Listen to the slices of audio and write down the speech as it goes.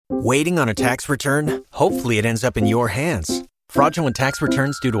Waiting on a tax return? Hopefully it ends up in your hands. Fraudulent tax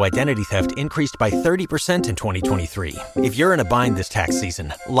returns due to identity theft increased by 30% in 2023. If you're in a bind this tax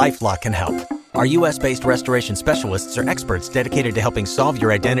season, LifeLock can help. Our U.S.-based restoration specialists are experts dedicated to helping solve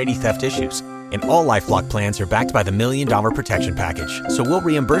your identity theft issues. And all LifeLock plans are backed by the $1 Million Protection Package. So we'll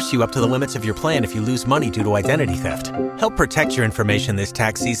reimburse you up to the limits of your plan if you lose money due to identity theft. Help protect your information this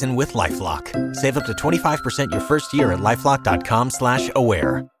tax season with LifeLock. Save up to 25% your first year at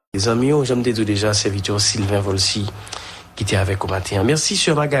LifeLock.com/aware. Les amis, j'aime te dire déjà, serviteur Sylvain Volsi, qui était avec au matin. Merci,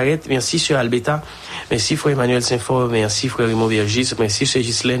 Sœur Margaret. Merci, Sœur Albeta. Merci, Frère Emmanuel Saint-Fort. Merci, Frère Raymond Vergis. Merci, Sœur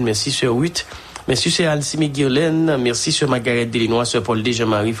Ghislaine. Merci, Sœur Ruth. Merci, Sœur Alcimie Guirlaine. Merci, Sœur Margaret Delinois, Sœur Paul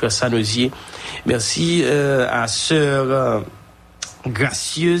Jean-Marie, Frère Sanosier. Merci à Sœur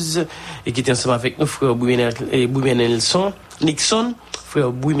Gracieuse, et qui était ensemble avec nous, Frère Bouimé Nixon,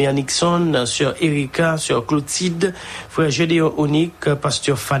 Frère Bouimé Nixon, Sœur Erika, Sœur Clotilde, Frère Gédéon Onique,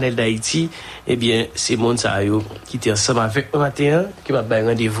 Pasteur Fanel d'Haïti. Eh bien, c'est mon Sayo qui était ensemble avec nous matin, qui m'a donné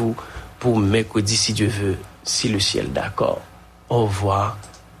rendez-vous pour mercredi, si Dieu veut, si le ciel d'accord. Au revoir.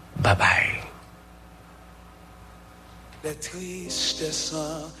 Bye bye. La tristesse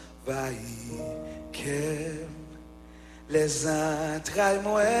envahit les entrailles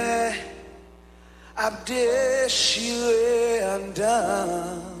moi a déchiré en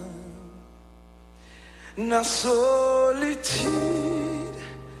dedans dans solitude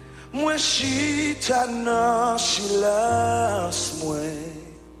moi chita dans silence moi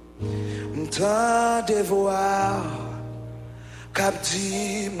m'entend de voix cap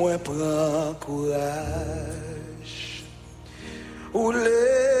dit moi prends courage ou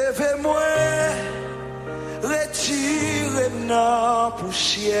levez-moi retirez dans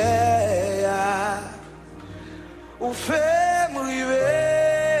poussière ou fait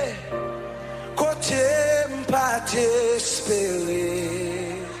m'river côté m'pas t'espérer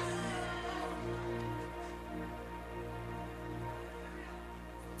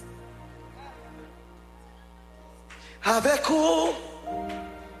avec vous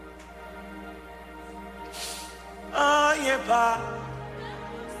rien pas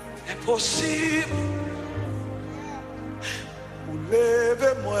impossible.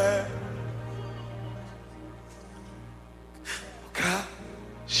 Levez-moi,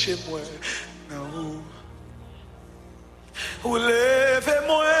 cachez-moi, non. Ou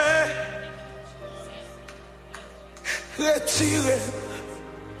levez-moi, retirez.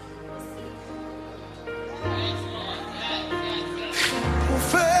 Ou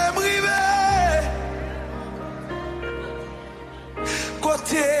faites m'river,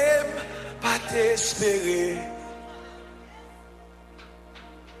 côté pas t'espérer.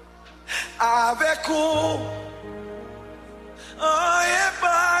 Avec vous, rien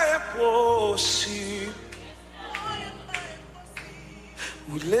pas impossible.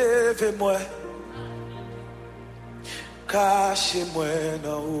 Vous levez-moi, cachez-moi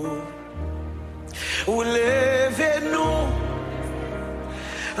dans vous. Vous levez-nous,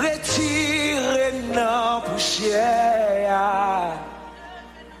 retirez dans poussière.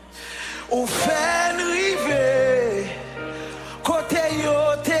 Ou faites river, côté yo.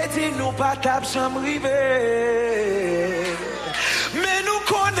 Nous pas cap sans river, mais nous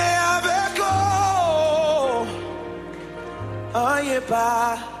connaît avec eux, rien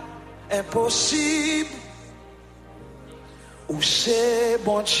pas impossible. Ou c'est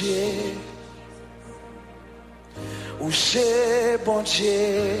bon Dieu, ou c'est bon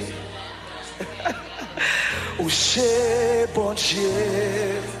Dieu, ou c'est bon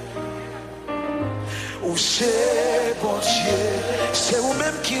Dieu. Ou c'est bon Dieu, c'est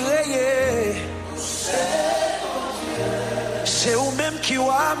vous-même qui rayez. C'est vous-même qui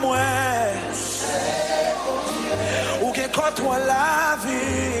a moi. Ou qui contre la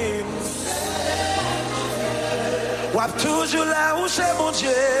vie. Ou toujours là où c'est mon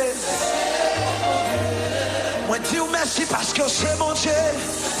Dieu. Moi dis merci parce que c'est mon Dieu.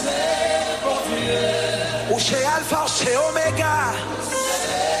 Ou c'est Alpha, ou c'est Oméga.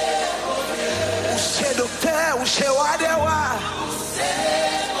 C'est docteur, ou c'est Wadewa,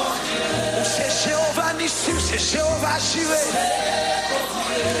 ou c'est Jéhovah Nissi, ou c'est Jéhovah Jireh,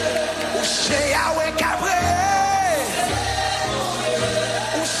 ou c'est Yahweh Cabré,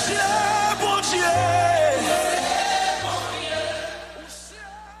 ou c'est bon Dieu.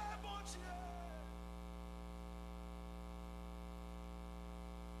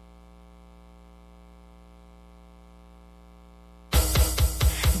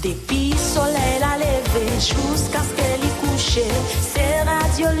 Depuis soleil la levé jusqu'à ce qu'elle y couche, c'est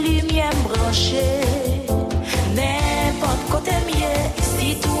radio lumière branchée. N'importe côté mieux,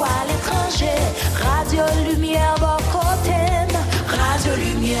 ici tout à l'étranger. Radio lumière bon côté, radio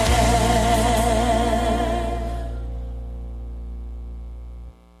lumière.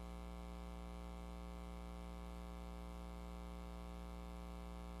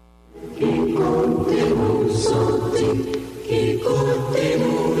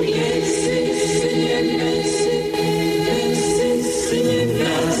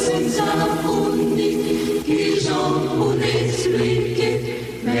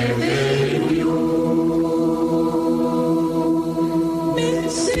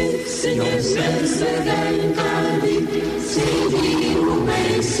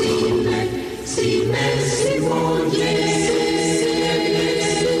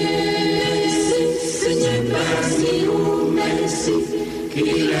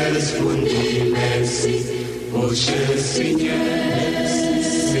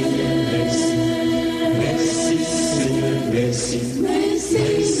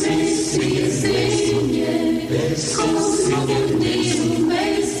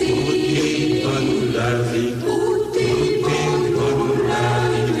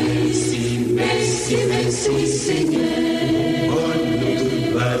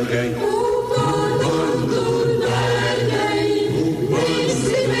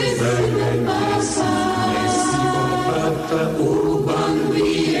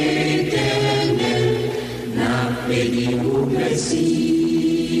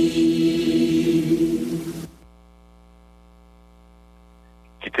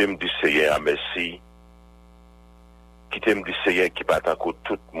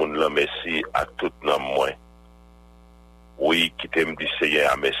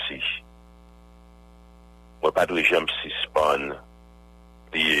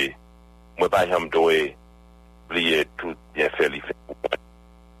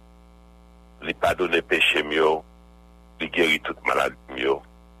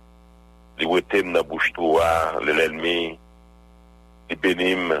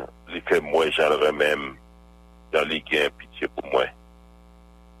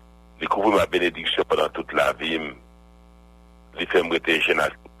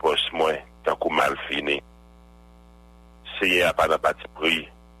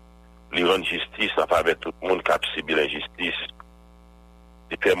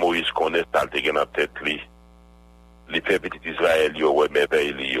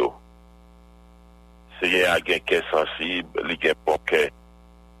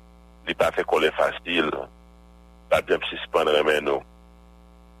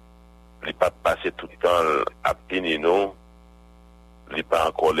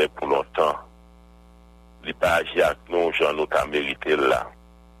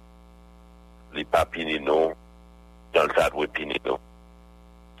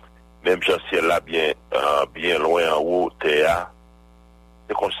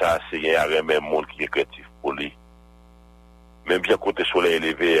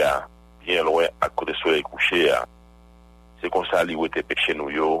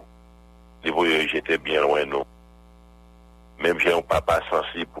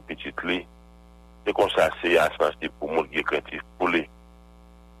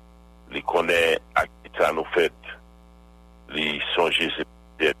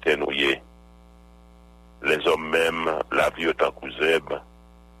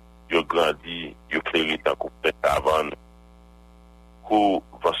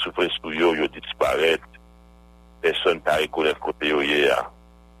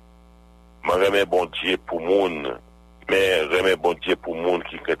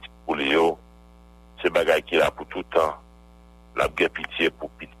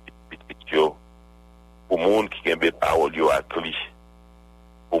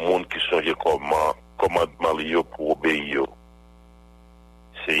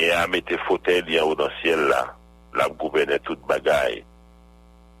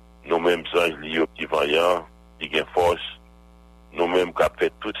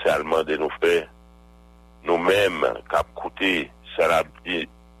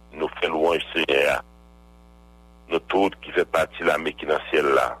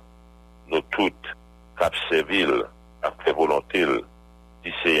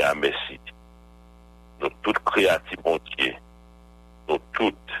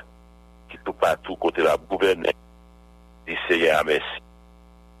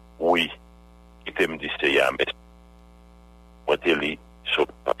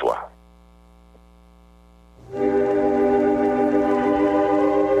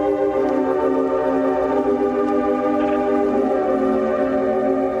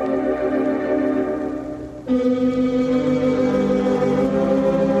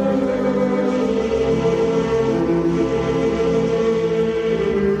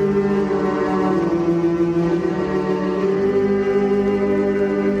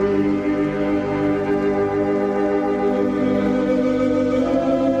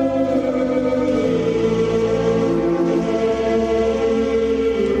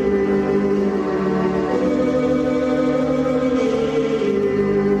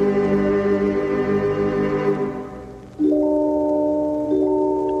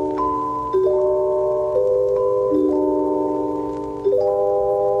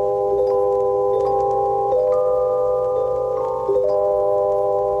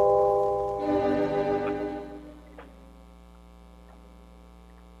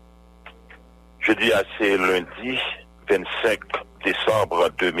 Jeudi, c'est lundi 25 décembre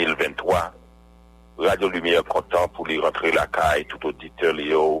 2023. Radio Lumière content pour y rentrer la caille, tout auditeur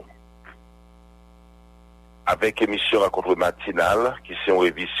Léo. Avec émission Rencontre Matinale, qui sont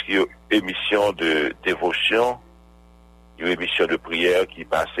une émission de dévotion, une émission de prière qui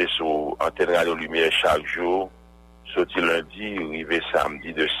passait sur Antenne Radio Lumière chaque jour, sorti lundi, arrivé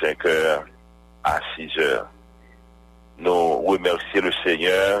samedi de 5h à 6h. Nous remercions le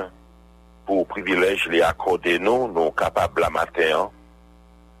Seigneur pour le privilège les accordé nous capables la matin.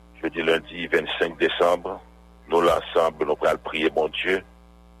 Jeudi lundi 25 décembre, nous l'ensemble, nous allons prier mon Dieu.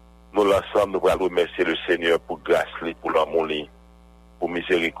 Nous l'ensemble, nous allons remercier le Seigneur pour grâce, pour l'amour, pour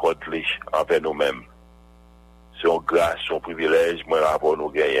miséricorde envers nous-mêmes. C'est une grâce, c'est un privilège, moi, avant nous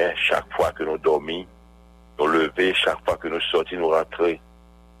gagner, chaque fois que nous dormons, nous lever, chaque fois que nous sortons, nous rentrons.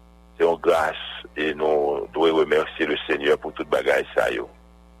 C'est une grâce et nous devons remercier le Seigneur pour toute bagaille ça.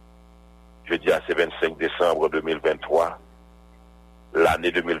 Jeudi à ce 25 décembre 2023,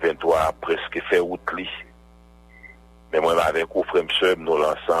 l'année 2023 a presque fait route. Mais moi, avec vous, frère, nous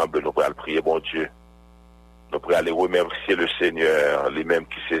l'ensemble, nous allons prier bon Dieu. Nous allons aller remercier le Seigneur, les mêmes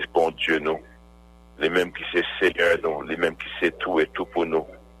qui c'est bon Dieu, nous. Les mêmes qui c'est Seigneur, nous. Les mêmes qui c'est tout et tout pour nous.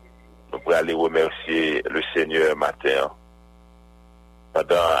 Nous allons aller remercier le Seigneur matin.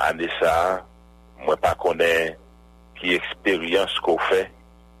 Pendant l'année ça, moi, pas connais qui expérience qu'on fait,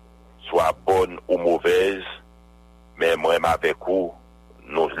 soit bonne ou mauvaise, mais moi, avec vous,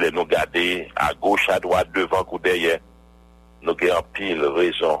 nous les garder à gauche, à droite, devant ou derrière. Nous avons pile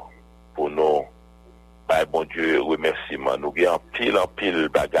raison pour nous, bah, bon Dieu, remerciement. Nous avons pile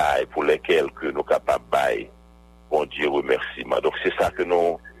bagaille pour lesquels que nous sommes capables de bon Dieu, remerciement. Donc c'est ça que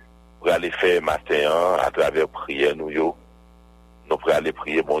nous allons faire matin à travers prière nous. Nous allons aller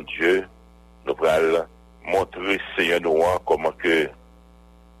prier bon Dieu. Nous allons montrer Seigneur nous comment que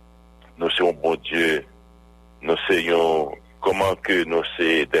nous sommes bon Dieu. Nous soyons comment que nous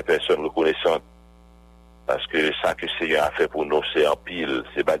sommes des personnes reconnaissantes. Parce que ça que le Seigneur a fait pour nous, c'est en pile,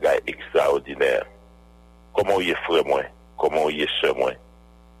 c'est bagaille extraordinaire. Comment il est frère moi? Comment il est sœur moi?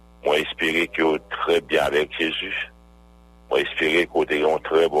 Moi, espérer que vous êtes très bien avec Jésus. Moi, espérer que vous ayez une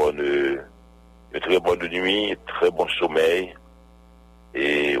très bonne nuit, un très bon sommeil.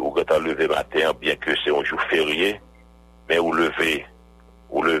 Et vous êtes levé matin, bien que c'est un jour férié, mais vous levez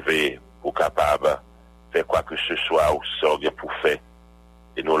pour capable de faire quoi que ce soit, ou sortir pour faire.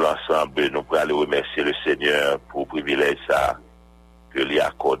 Et nous, l'ensemble, nous pouvons aller remercier le Seigneur pour le privilège ça que lui a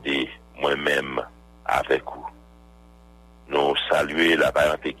accordé moi-même avec vous. Nous saluons la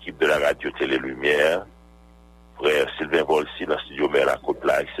vaillante équipe de la radio Télé Lumière, frère Sylvain Volsi dans le studio Mère la Côte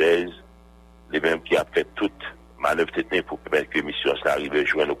Plage 16, les mêmes qui a fait toute manœuvre technique pour permettre que l'émission arrive à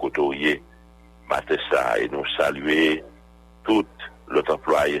joindre nos couturiers, matin ça, et nous saluons tout l'autre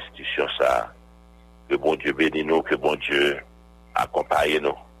employé institution ça. Que bon Dieu bénisse nous, que bon Dieu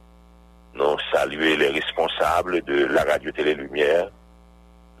accompagnez-nous. Nous saluons les responsables de la radio Télé Lumière,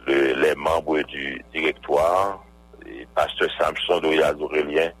 les membres du directoire, pasteur Samson Doyaz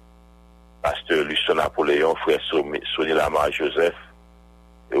Aurélien, pasteur Lucien Napoléon, frère Sonny Lamar Joseph,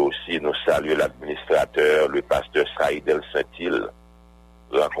 et aussi nous saluons l'administrateur, le pasteur Saïdel Saint-Il.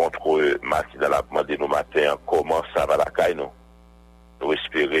 Rencontre matinale a demandé nos matins comment ça va la caille nous. Nous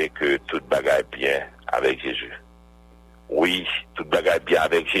espérons que toute bagaille bien avec Jésus. Oui, toute bagaille bien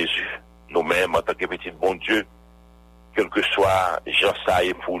avec Jésus. Nous-mêmes, en tant que petit bon Dieu, quel que soit Jean ça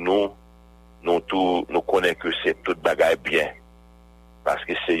est pour nous, nous connaissons que c'est toute bagaille bien. Parce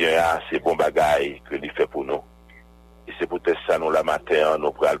que Seigneur, c'est bon bagaille que il fait pour nous. Et c'est peut-être ça, nous, la matin,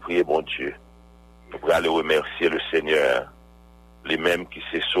 nous pourrons prier bon Dieu. Nous pourrons aller remercier le Seigneur, les mêmes qui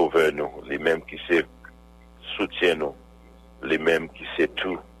se sauvent nous, les mêmes qui se soutiennent nous, les mêmes qui se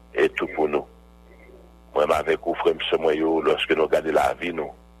tout et tout pour nous. Moi, avec vous, frère, lorsque nous regardons la vie,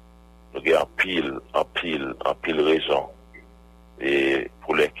 nous avons en pile raison. Et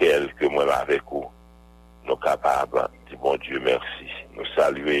pour lesquelles que moi, avec vous, nous sommes capables de dire, bon Dieu, merci. Nous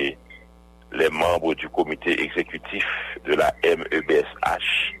saluons les membres du comité exécutif de la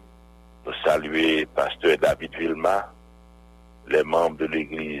MEBSH. Nous saluons pasteur David Vilma, les membres de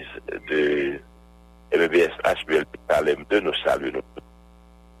l'église de MEBSH BLP 2, nous saluons.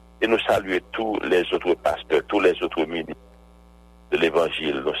 Et nous saluons tous les autres pasteurs, tous les autres ministres de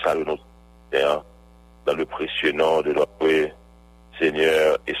l'évangile. Nous saluons dans le précieux nom de notre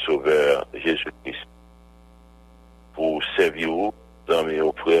Seigneur et Sauveur Jésus-Christ. Pour servir dans mes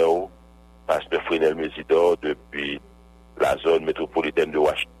frères, pasteur Frénel Mésidor, depuis la zone métropolitaine de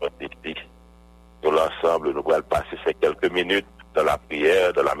Washington, D.C. Nous l'ensemble, nous allons passer ces quelques minutes dans la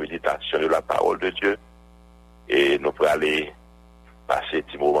prière, dans la méditation de la parole de Dieu. Et nous allons aller passer un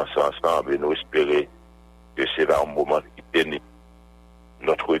petit moment ensemble et nous espérer que c'est là un moment qui bénit.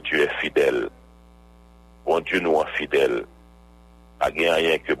 Notre Dieu est fidèle. Bon Dieu nous est fidèle. Pas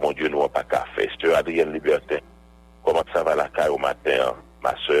rien que bon Dieu nous pas qu'à faire. Sœur Adrienne Libertin, comment ça va la caille au matin,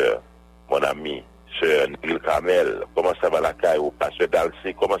 ma sœur, mon ami, sœur Nil Kamel, comment ça va la caille au pasteur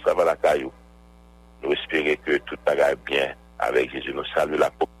Dalcy, comment ça va la caille? Nous espérons que tout va bien avec Jésus. Nous saluons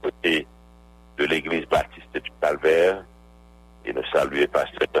la propreté de l'église baptiste du Calvaire et nous saluons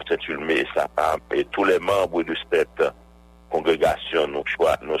pasteur Saint-Ulmé et sa femme et tous les membres de cette congrégation. Nous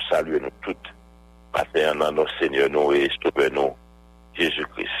saluons nous toutes matin dans nos Seigneurs, nous et sauveur-nous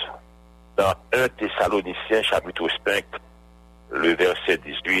Jésus-Christ. Dans 1 Thessaloniciens chapitre 5, le verset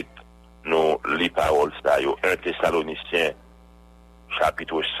 18, nous lit parole ça. 1 Thessaloniciens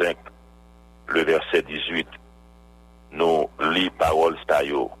chapitre 5, le verset 18, nous lit parole ça.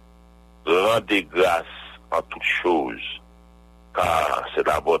 Rendez grâce en toutes choses, car c'est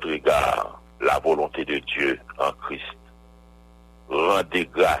à votre égard la volonté de Dieu en Christ. Rendez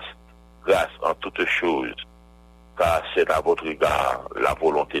grâce en toutes choses, car c'est à votre égard la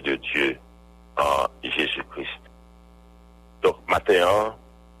volonté de Dieu en Jésus-Christ. Donc, maintenant,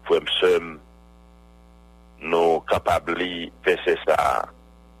 frères et sœurs, nous capables de faire ça.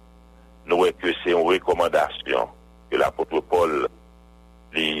 Nous voyons que c'est une recommandation que l'apôtre Paul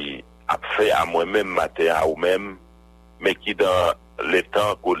a fait à moi-même, matin à vous-même, mais qui dans les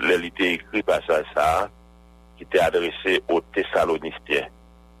temps où il était écrit par ça, qui était adressé aux Thessaloniciens.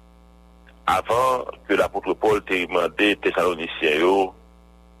 Avant que l'apôtre Paul t'ait demandé aux Thessaloniciens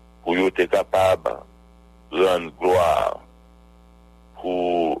pour être capable de rendre gloire,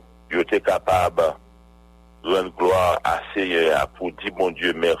 pour être capable de rendre gloire à Seigneur, pour dire mon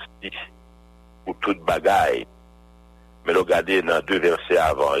Dieu merci pour toute bagaille. Mais regardez dans 2 versets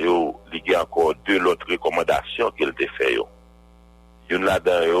avant, il y a encore 2 autres recommandations qu'il a fait. Une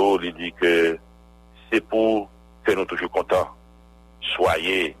là-dedans, il dit que c'est pour que nous toujours contents.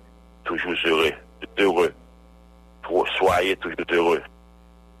 Soyez toujours heureux. Soyez toujours heureux.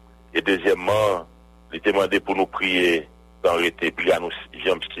 Et deuxièmement, il demandé pour nous prier dans l'été, puis à nous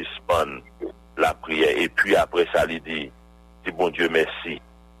jamais suspendre la prière. Et puis après ça, il dit bon Dieu merci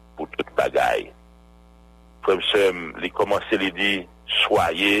pour toute bagaille. Frère, il commence, il dit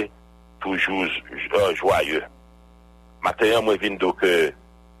soyez toujours joyeux. Maintenant, moi, je viens donc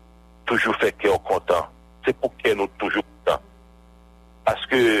toujours fait cœur content. C'est pour que nous toujours contents. Parce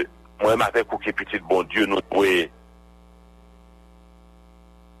que moi, avec qui petit bon Dieu, nous pouvons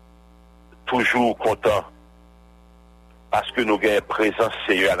toujours contents. Parce que nous avons présence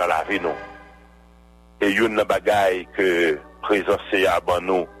Seigneur dans la vie, nous. Et il y a une bagaille que présence Seigneur dans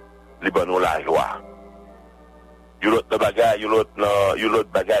nous, nous la joie. Il y a l'autre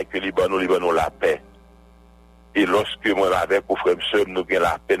bagaille que nous la paix. Et lorsque moi avec pour frère seul nous avons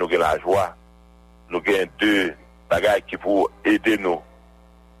la paix, nous avons la joie, nous avons 2 bagailles qui vont aider nous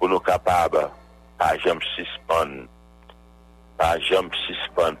pour nous capables pas jamais suspendre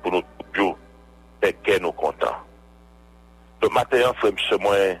pour nous toujours faire que nous contents. Donc maintenant frère seul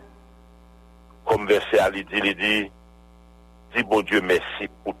moi comme verset à dit dis bon Dieu merci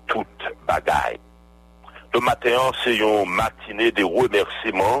pour toute bagaille. Le matin, c'est une matinée de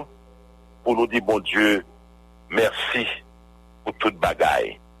remerciements pour nous dire, bon Dieu, merci pour toute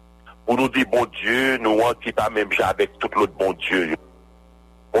bagaille. Pour nous dire, bon Dieu, nous, qui pas même avec tout l'autre bon Dieu.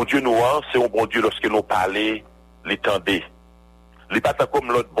 Bon Dieu, nous, c'est un bon Dieu lorsque nous parlons, l'étendez. Il n'est pas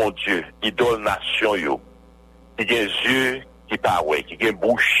comme l'autre bon Dieu, idole nation, qui a des yeux, qui parlent, qui a une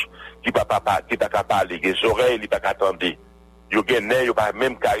bouche, qui pas parler, qui a des oreilles, qui pas attendre. Il a des nez, il pas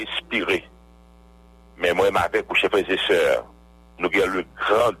même qu'à respirer. Mais moi, avec vous, chers frères et sœurs, nous avons le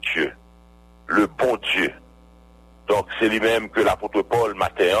grand Dieu, le bon Dieu. Donc, c'est lui-même que l'apôtre Paul,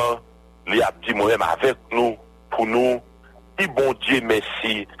 matin, lui a dit moi-même avec nous, pour nous, dis bon Dieu,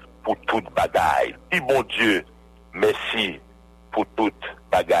 merci pour toute bagaille. Dis bon Dieu, merci pour toute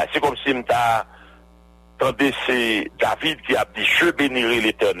bagaille. C'est comme si attendez, c'est David qui a dit, je bénirai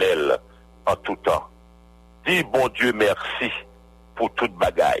l'Éternel en tout temps. Dis bon Dieu, merci pour toute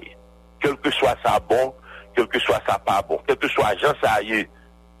bagaille. Quel que soit ça bon, quel que soit ça pas bon, quel que soit Jean ça y est,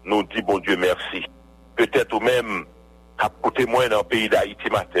 nous dit bon Dieu merci. Peut-être ou même, à côté moi dans le pays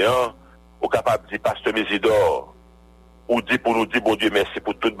d'Haïti matin, au capable de dire pasteur Mésidor, ou dit pour nous dire bon Dieu merci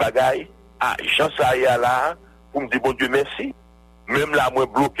pour toute bagaille. Ah, Jean ça y est là, pour me dire bon Dieu merci. Même là, moi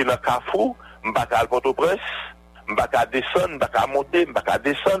bloqué dans le Carrefour, je ne peux pas aller Port-au-Prince, je ne peux pas descendre, je ne peux pas monter, je ne peux pas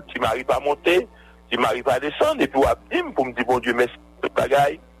descendre, tu m'arrives pas à monter, tu m'arrives pas à descendre, et puis pour me dire bon Dieu merci pour toute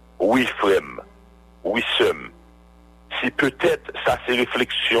bagaille. Oui, frère, oui, sœur. Si peut-être ça c'est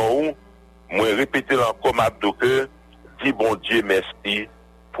réflexion, moi répéter encore ma que dis bon Dieu merci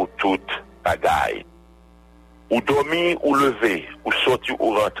pour toute bagaille. Ou dormi, ou levé, ou sorti,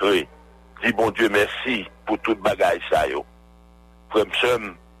 ou rentré. Dis bon Dieu merci pour toute bagaille ça yo. Frère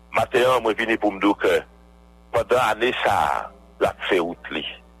m'sem, matin, moi venu pour me dire que pendant l'année ça, la fait route li.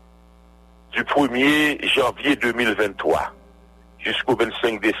 Du 1er janvier 2023 jusqu'au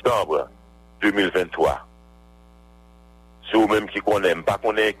 25 décembre 2023. C'est vous-même qui connaît, pas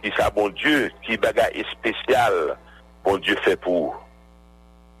connaît qui ça bon Dieu, qui bagaille spécial bon Dieu fait pour.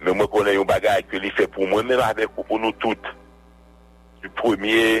 Mais moi connais un bagaille que il fait pour moi même avec pour nous toutes. Du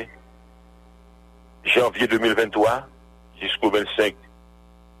 1er janvier 2023 jusqu'au 25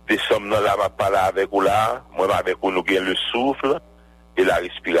 décembre là, je parle avec vous là, moi avec vous nous gagnons le souffle et la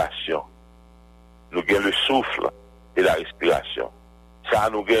respiration. Nous gagnons le souffle et la respiration. Ça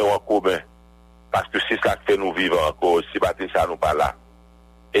nous gagnons en commun. Parce que c'est ça qui fait nous vivre encore. Si pas ça nous pas là.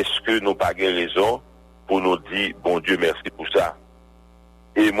 Est-ce que nous pas raison pour nous dire bon Dieu merci pour ça?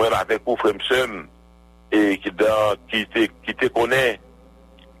 Et moi avec vous frère Msem et qui te connaît,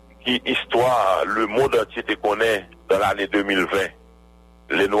 qui histoire le monde entier te connaît dans l'année 2020.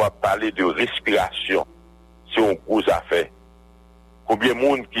 Les nous a parlé de respiration. C'est une grosse affaire. Combien de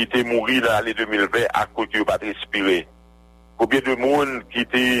monde qui était mort dans l'année 2020 à cause de pas respirer? Combien de monde qui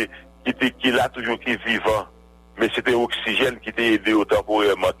l'a toujours qui vivant, mais c'était l'oxygène qui t'a aidé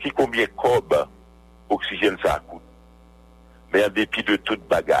temporairement. Combien de cob oxygène ça coûte? Mais en dépit de toute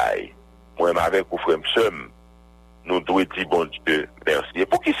bagaille, moi avec vous frère Msem, nous devons dire bon Dieu merci. Et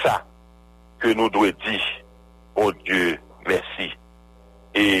pour qui ça que nous devons dire bon Dieu merci?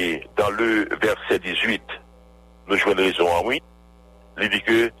 Et dans le verset 18, nous jouons une raison en oui. Il dit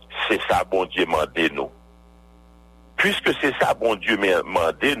que c'est ça bon Dieu mandé nous. Puisque c'est ça bon Dieu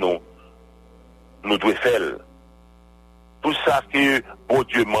mandé nous, nous devons faire. Tout ça que bon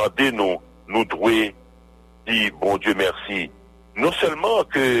Dieu mandé nous, nous devons dire bon Dieu merci. Non seulement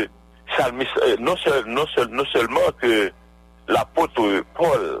que non seulement que l'apôtre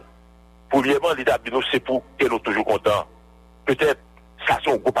Paul, premièrement, il a dit nous c'est pour que nous toujours contents. Peut-être ça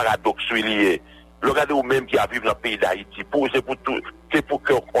c'est un gros paradoxe lié. Regardez vous-même qui a vécu dans le pays d'Haïti, c'est pour tout, c'est pour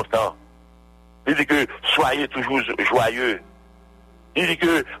que nous contents. Il dit que soyez toujours joyeux. Il dit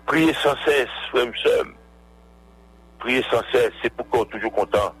que priez sans cesse, frère Msem. Priez sans cesse, c'est pour qu'on soit toujours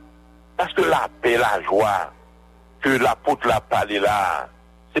content. Parce que la paix, la joie, que l'apôtre l'a parlé là,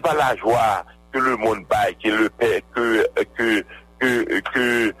 c'est pas la joie que le monde baille, que le paix, que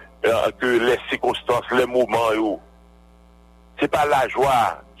les circonstances, les moments, c'est pas la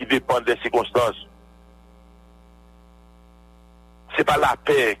joie qui dépend des circonstances. C'est pas la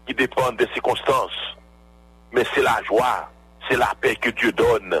paix qui dépend des circonstances, mais c'est la joie, c'est la paix que Dieu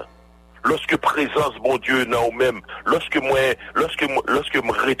donne. Lorsque présence, bon Dieu, non, même, lorsque moi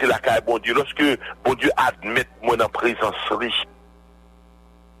rete la caille, bon Dieu, lorsque, bon Dieu, admette moi dans présence riche,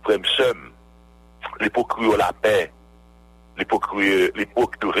 frère Msem, les procurer la paix, les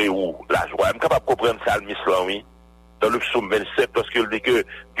procurer ou la joie. Je suis capable de comprendre ça, le Mislan, oui. Dans le psaume 27, lorsqu'il dit que,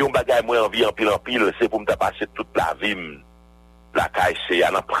 qui ont bagaille moi en vie en pile, c'est pour me passer toute la vie. La caille, c'est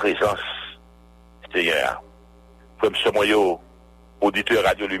en présence. Seigneur. Frère Msem, yo, auditeur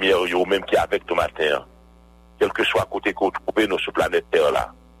Radio Lumière, yo, même qui est avec toi matin, quel que soit côté qu'on trouve nous sur planète Terre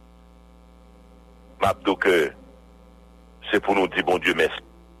là. M'abdou que c'est pour nous dire bon Dieu merci.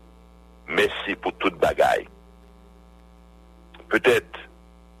 Merci pour toute bagaille. Peut-être,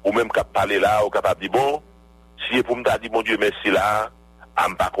 ou même qu'à parler là, ou capable de dire bon, si pour me dire bon Dieu merci là, à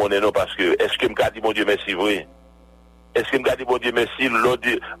me pas connaître non parce que, est-ce que me dit bon Dieu merci vrai? Est-ce que me dit bon Dieu merci, l'autre,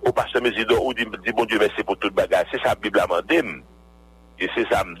 au pasteur Mésidor, ou dit bon Dieu merci pour toute bagaille? C'est ça la Bible a mandé. Et c'est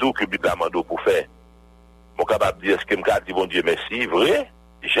ça m'dou que Bible a mandé pour faire. Mon capable de dire, est-ce que me dit bon Dieu merci, vrai?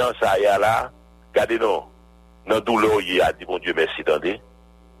 Jean ça y a là, regardez non. Dans douleur, il a dit bon Dieu merci, attendez.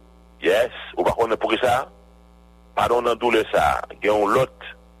 Yes, ou pas qu'on a pour ça? Pardon, dans douleur ça. Il y a un lot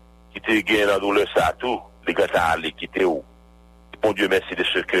qui te gagne dans douleur ça, tout. Les gars, ça allait quitter où? Bon Dieu merci de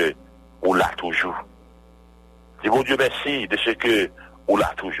ce que, on l'a toujours. Dis bon Dieu merci de ce que, on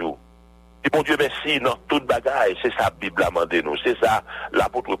l'a toujours. Dis bon Dieu merci dans toute bagaille. C'est ça, la Bible a demandé nous. C'est ça,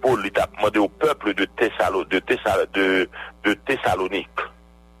 l'apôtre Paul, il a demandé au peuple de Thessalonique.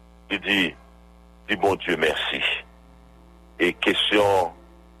 Il dit bon Dieu merci. Et question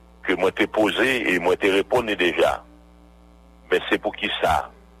que moi t'ai posée et moi t'ai répondu déjà. Mais c'est pour qui ça?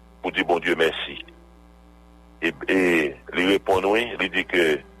 Pour dire bon Dieu merci. Et il répond oui, il dit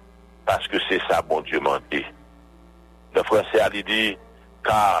que parce que c'est ça, bon Dieu m'a dit. Le français, il dit,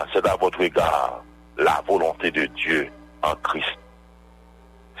 car c'est dans votre égard la volonté de Dieu en Christ.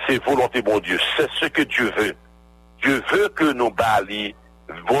 C'est volonté, bon Dieu, c'est ce que Dieu veut. Dieu veut que nous bali,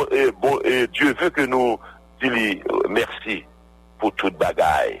 Dieu veut que nous dis-lui merci pour toute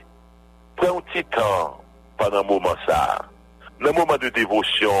bagaille. Prends un petit temps pendant un moment ça. Le moment de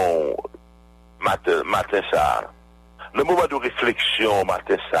dévotion, matin ça. Le moment de réflexion,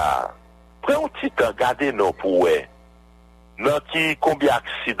 matin ça. Prends un petit temps, gardez-nous pour eux. Dans qui, combien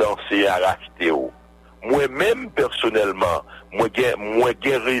d'accidents c'est arraché. Moi-même, personnellement, moi,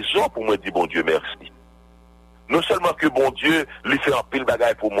 j'ai raison pour me dire bon Dieu merci. Non seulement que bon Dieu lui fait un pile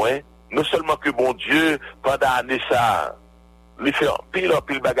bagaille pour moi, non seulement que bon Dieu, pendant l'année ça, lui fait un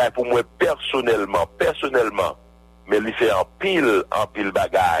pile bagaille pour moi personnellement, mais lui fait un pile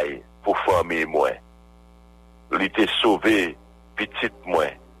bagaille pour famille moi. Il était sauvé, petite moi.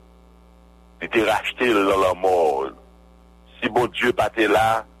 Il était racheté dans la mort. Si bon Dieu pas était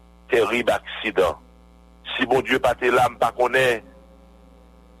là, terrible accident. Si bon Dieu pas était là, je ne connais pas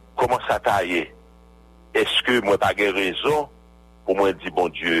comment ça taille. Est-ce que moi pas de raison pour moi dire bon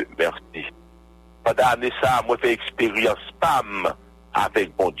Dieu merci. Pendant l'année ça, moi fait expérience PAM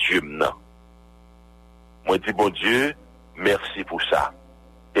avec bon Dieu maintenant. Moi dis bon Dieu merci pour ça.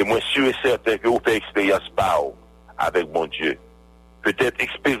 Et moi sûr et certain que vous faites expérience pas avec bon Dieu. Peut-être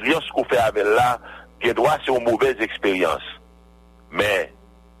expérience qu'on fait avec là, qui doit c'est une mauvaise expérience. Mais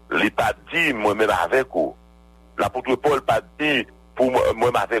il pas dit moi-même avec vous. L'apôtre Paul pas dit pour moi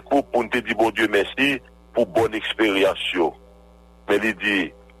avec vous pour nous dire bon Dieu merci pour bonne expérience. Mais il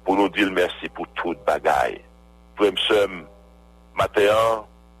dit pour nous dire merci pour toute bagaille. Frère m'sem, matin,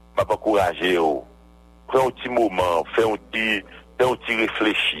 m'a pas encouragé. Prends un petit moment, fais un petit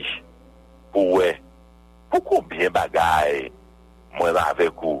réfléchi. Pour combien bagaille moi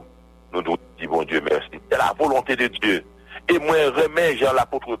avec vous, nous devons dire bon Dieu merci. C'est la volonté de Dieu. Et moi remets Jean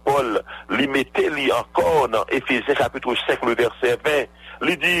l'apôtre Paul, lui mettez-lui encore dans Éphésiens chapitre 5, le verset 20,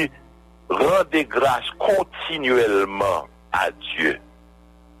 lui dit rendez grâce continuellement à Dieu.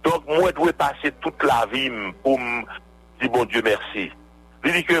 Donc moi je dois passer toute la vie pour me dire bon Dieu merci.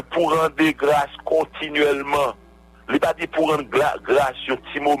 Il dit que pour rendre grâce continuellement, il n'a pas dit pour rendre grâce sur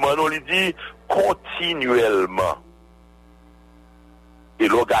petit moment, non, il dit continuellement. Et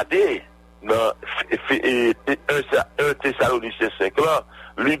regardez, dans 1 Thessaloniciens 5 là,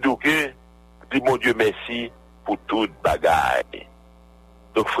 lui dit mon Dieu merci pour toute bagaille.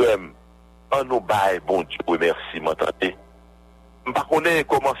 Donc frère, on nous baille bon Dieu merci, m'entendez? Je ne sais pas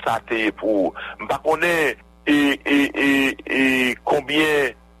comment ça a été pour, je ne sais pas combien, je ne sais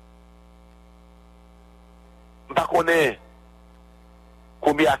pas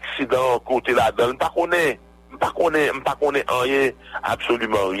combien d'accidents côté là-dedans, je ne sais pas rien,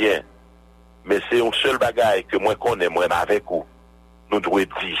 absolument rien. Mais c'est un seul bagage que moi connais, moi avec vous. Nous devons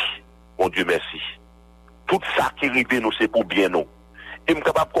dire, mon Dieu merci. Tout ça qui arrive nous, c'est pour bien nous. Et je suis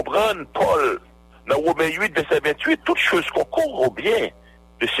capable de comprendre, Paul, dans Romains 8, verset 28, toutes choses concourent au bien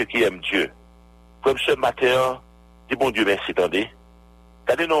de ceux qui aiment Dieu. Comme ce matin, dis bon Dieu merci, attendez.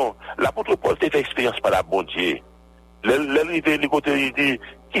 Regardez, non, l'apôtre Paul a fait expérience par la bon Dieu. L'arrivée, il dit,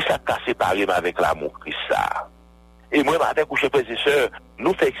 qui s'est séparé avec l'amour Christ ça? Et moi, avec vous, chers frères et sœurs,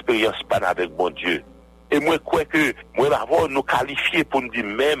 nous faisons expérience pas avec bon Dieu. Et moi, quoi que, moi, avant, nous qualifier pour nous dire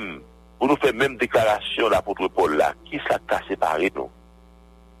même, pour nous faire même déclaration, l'apôtre Paul là, qui s'est séparé, nous?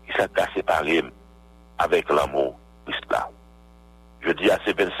 Qui s'est séparé avec l'amour Christ là? Je dis à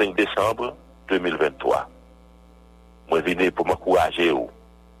ce 25 décembre 2023, moi, venez pour m'encourager,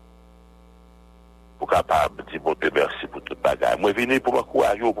 pour capable de dire bon Dieu merci pour toute bagarre. Moi, venez pour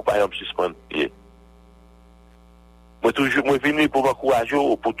m'encourager, pour pas me suspendre pied. Moi venu pour m'encourager,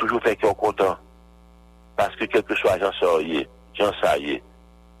 pour toujours faire qu'on content. Parce que quel que soit j'en sorriez, j'en saillais.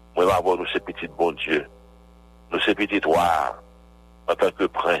 Moi, va avoir nous ces petits bon Dieu. Nous ces petits rois, en tant que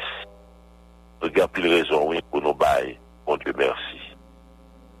prince. Nous avons plus de raison, oui, pour nous bailler. Bon Dieu, merci.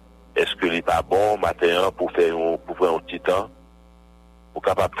 Est-ce que n'est pas bon, matin, pour faire un petit temps? Pour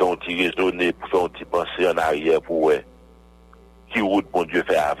capable faire un petit raisonner, pour faire un petit penser en arrière, pour ouais. Qui route, bon Dieu,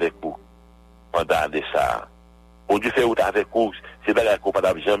 fait avec vous? Pendant ça. Bon Dieu fait route avec vous, c'est là qu'on ne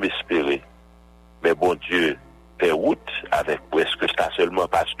peut jamais espérer. Mais bon Dieu fait route avec vous. Est-ce que ça seulement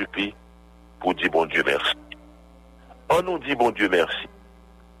pas suffit pour dire bon Dieu merci? On nous dit bon Dieu merci.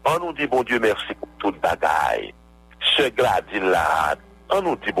 On nous dit bon Dieu merci pour toute bagaille. Ce gradin là, on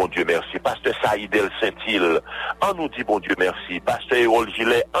nous dit bon Dieu merci. Pasteur Saïdel Saint-Île, on nous dit bon Dieu merci. Pasteur Hérol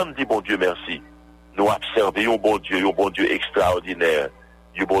Gilet, on nous dit bon Dieu merci. Nous observons un bon Dieu extraordinaire,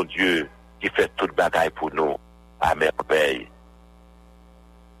 un bon Dieu qui fait toute bagaille pour nous. À merveille.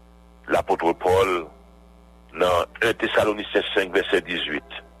 L'apôtre Paul, dans 1 Thessaloniciens 5, verset 18,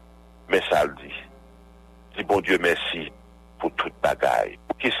 mais ça le dit. Dis bon Dieu merci pour toute bagaille.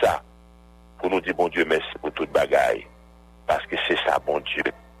 Pour qui ça? Pour nous dire bon Dieu merci pour toute bagaille. Parce que c'est ça, bon Dieu.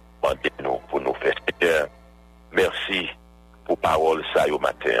 Demandez-nous pour nous faire. Seigneur,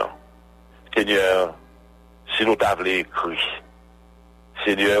 Seigneur, si nous t'avons écrit,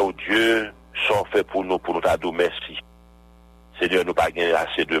 Seigneur, oh Dieu, sont faits pour nous t'adouer merci. Seigneur, nous pas gagné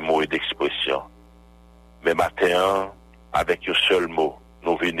assez de mots et d'expressions. Mais matin, avec un seul mot,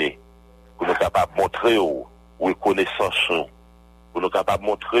 nous venons pour nous capables de montrer aux reconnaissance, pour nous capables de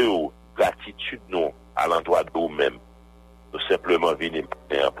montrer aux gratitude nous à l'endroit de nous-mêmes. Nous simplement venons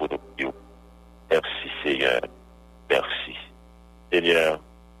matin pour nous dire merci Seigneur, merci. Seigneur,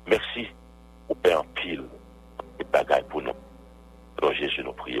 merci pour faire pile de bagailles pour nous. Dans Jésus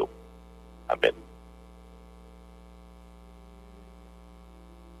nous prions. Amen.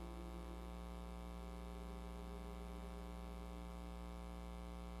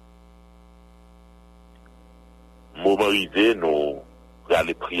 Moment arrivé, nous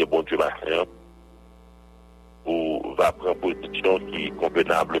allons prier bon Dieu matin pour va prendre position qui est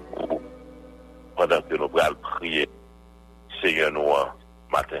convenable pour vous pendant que nous allons prier. Seigneur nous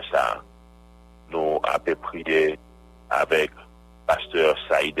matin ça, nous avons prié avec pasteur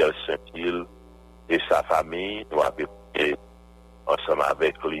Saïd El Saint-Il et sa famille. Nous avons prié ensemble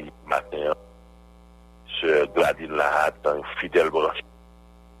avec lui matin. Sœur Gladine Lahat, un fidèle branche.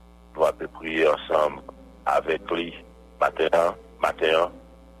 Nous avons prié ensemble avec lui matin.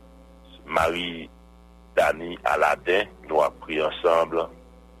 Marie Dani Aladin, nous avons prié ensemble.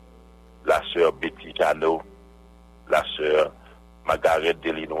 La sœur Betty Cano, la sœur Margaret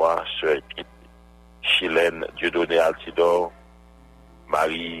Delinois, sœur Chilène Dieudonné Altidor,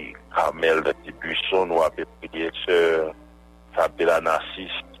 Marie Carmel de Buisson, nous avons prié sœur Fabiola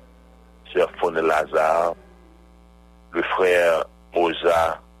Narcisse, sœur Fonel Lazare, le frère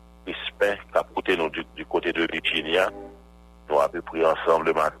Moza Crispin, qui a porté nous du côté de Virginia. Nous avons prié ensemble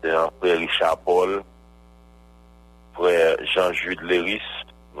le matin, frère Richard Paul, frère Jean-Jude Léris,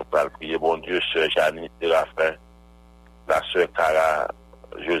 nous allons prier, bon Dieu, sœur Janine Séraphin, la sœur Cara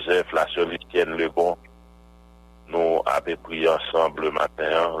Joseph, la sœur Lucienne Lebon. Nous avons prié ensemble le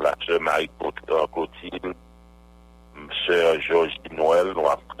matin, la sœur Marie Clotilde, sœur Georgie Noël, nous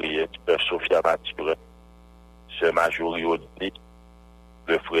avons prié, sœur Sophia Mathurin, sœur Majorie Odini,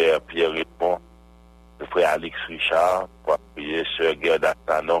 le frère Pierre Répond, le frère Alix Richard, nous avons prié, sœur Gerda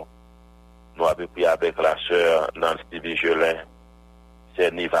Sanon, nous avons prié avec la sœur Nancy Vigelin,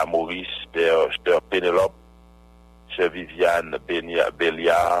 sœur Niva Maurice, sœur Pénélope, sœur Viviane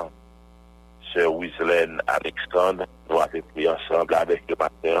Béliard, sœur Wislaine Alexandre, nous avons prié ensemble avec le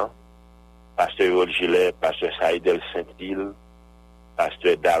matin, pasteur Yol Gilet, pasteur Saïd El Saint-Il,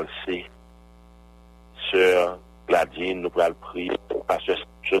 pasteur Dalcé, sœur Gladine, nous allons prier, pasteur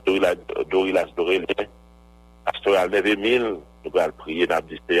Dorilas Dorélien, pasteur Alneve-Mille, nous allons prier, nous avons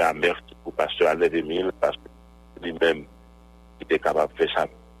dit merci pour pasteur Alneve-Mille, parce que lui-même, il était capable de faire ça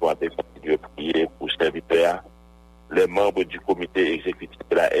pour continuer à prier pour serviteur. Les membres du comité exécutif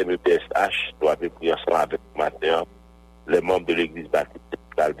de la MEPSH doivent prier ensemble avec le matin. Les membres de l'église baptiste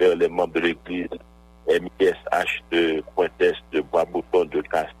Calvaire, les membres de l'église MISH de Pointe-Est, de Bois-Bouton, de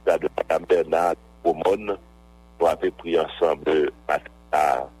Casta, de Madame-Bernard, Pomone, doivent prier ensemble le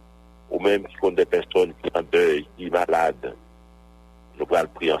matin. Ou même qui ont des personnes qui sont en deuil, qui sont malades, nous allons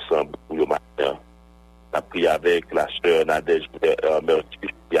prier ensemble pour le matin. On a prié avec la sœur Nadège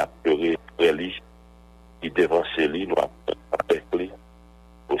Mertus qui a pleuré près lui, qui devant ses lits, nous avons avec lui.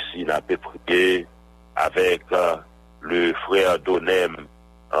 Aussi, nous avons prié avec le frère Donem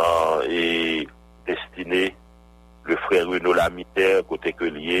et destiné, le frère Renaud Lamitaire, côté que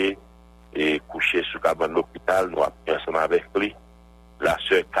lié, et couché sous cabane l'hôpital, nous avons prié ensemble avec lui. La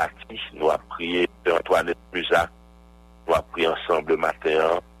sœur Cathy, nous avons prié, sœur Antoinette Musac, nous avons prié ensemble le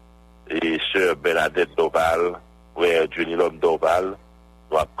matin. Et sœur Bernadette Doval, frère Johnny Lhomme Doval,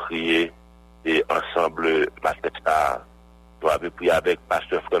 nous avons prié et ensemble matin, nous avons prié avec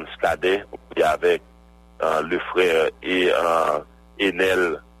pasteur Franz Cadet, nous avons prié avec le frère et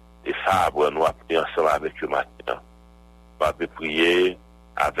Enel et Fabre, nous avons prié ensemble avec le matin. Nous avons prié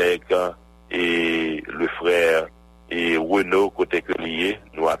avec et le frère et Renaud côté que lié,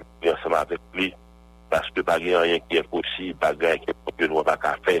 nous avons prié ensemble avec lui, parce que pas rien qui est possible, pas rien que nous n'avons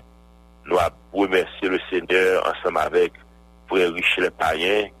pas fait. Nous avons remercié le Seigneur ensemble avec frère Richel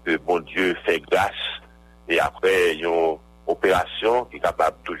Payen, que bon Dieu fait grâce. Et après, il y a une opération qui est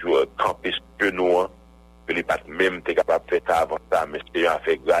capable de toujours camper sur nous, que les pattes même étaient capables de faire avant ça. Mais le Seigneur a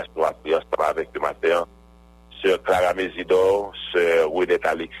fait grâce, nous avons pris ensemble avec le matin. Sœur Clara Mésidor, sœur Renette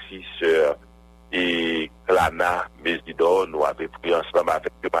Alexis, sœur et Clana Mésidor, nous avons pris ensemble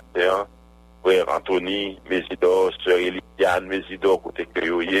avec le matin. Frère Anthony Mésidor, sœur Elisiane Mésidor, côté que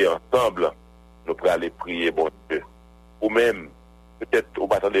vous ensemble, nous pourrons aller prier, bon Dieu. Ou même, peut-être, on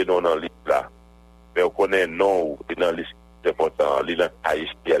va attendre non dans l'île là, mais on connaît non ou dans l'île important, l'île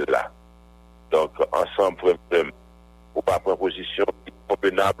haïtienne là. Donc, ensemble, pour pas prendre position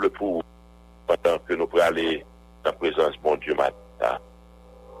convenable pour pendant que nous pourrons aller dans la présence de mon Dieu matin.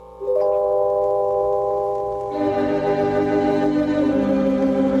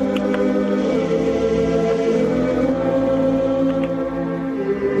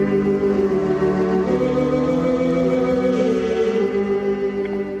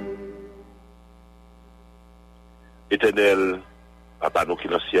 Éternel, Papa, nous qui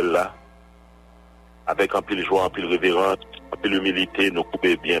dans le ciel là, avec un pile joie, un pile révérence, un pile humilité, nous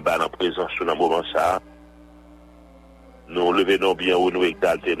couper bien bas en présence sur un moment ça. Nous levons bien haut, nous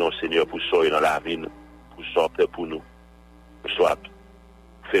exalter non Seigneur pour sortir dans la vie, pour sortir pour nous. Pour soit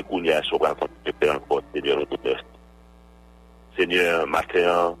fait qu'on y a sur la encore, Seigneur, nous te merci. Seigneur,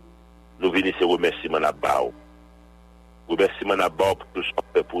 matin, nous venons ces remerciements à bas. Remerciements à bas pour tout ce qu'on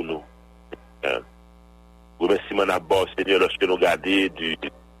fait pour nous. Remerciements à bas, Seigneur, lorsque nous regardons du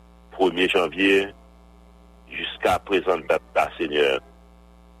 1er janvier jusqu'à présent, Seigneur,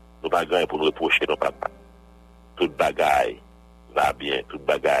 nous pas gagné pour nous reprocher nos papas. Toute bagaille va bien, toute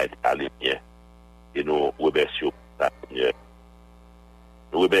bagaille allait bien. Et nous remercions, Seigneur.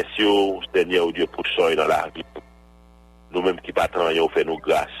 Nous remercions, Seigneur, Dieu, pour ça dans la vie. Nous-mêmes qui battons, fait nos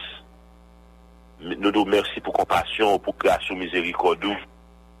grâces. Nous nous remercions pour compassion, pour grâce ou miséricorde.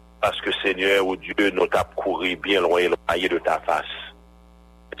 Parce que, Seigneur, oh Dieu, nous t'as couru bien loin de ta face.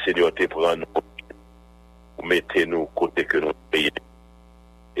 Seigneur, te prends nous, ou mettez-nous côté que nous payons.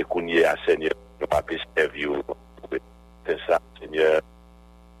 Et qu'on y est à Seigneur, nous pas servir. C'est ça, Seigneur.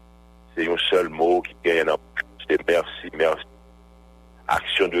 C'est un seul mot qui gagne. C'est merci, merci.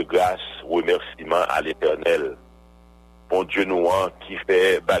 Action de grâce, remerciement à l'Éternel. Bon Dieu nous qui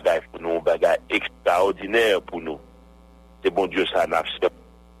fait bagaille pour nous, bagaille extraordinaire pour nous. C'est bon Dieu ça n'a fait.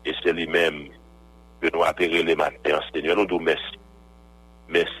 Et c'est lui-même que nous appelons les matins. Seigneur, nous disons merci.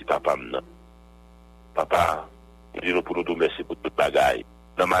 Merci, papa. Papa, nous disons pour nous dire merci pour toute bagaille.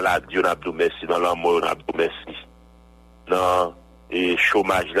 Dans la maladie, nous disons merci. Dans la mort, nous disons merci. Dans le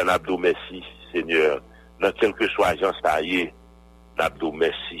chômage, nous disons merci, Seigneur. Dans quel que soit l'agence, ça y est, nous disons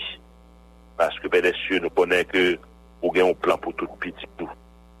merci. Parce que, bien sûr, nous connaissons que nous avons un plan pour tout petit tout.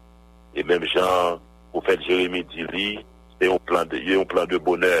 Et même Jean, vous faites Jérémie dit, c'est un plan de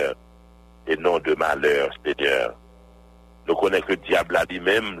bonheur et non de malheur, Seigneur. Nous connaissons que le diable a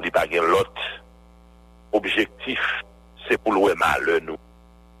lui-même, il n'a pas l'autre objectif, c'est pour le malheur, nous.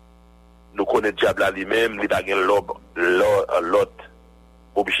 Nous connaissons le diable a lui-même, il n'a pas l'autre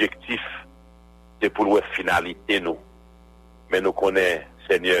objectif, c'est pour le finalité, nous. Mais nous connaissons,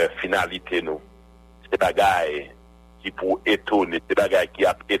 Seigneur, finalité, nous. C'est bagaille qui pour étonner, c'est bagaille qui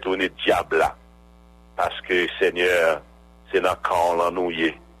a étonné le diable là. Parce que, Seigneur, c'est dans le camp là nous y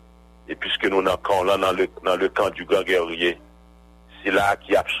est. Et puisque nous dans le camp là, dans le camp du grand guerrier, c'est là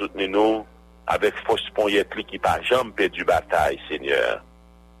qui a soutenu nous avec force poignette qui n'a jamais perdu bataille, Seigneur.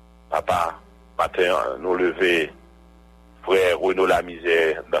 Papa, matin, nous lever, frère Renaud la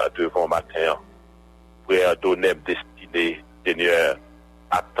misère devant matin, frère Doneb destiné, Seigneur,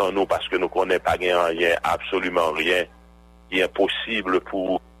 attends-nous parce que nous ne connaissons pas rien, absolument rien, qui est impossible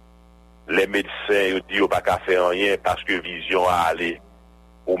pour les médecins, ils disent pas qu'à faire rien parce que vision a allé,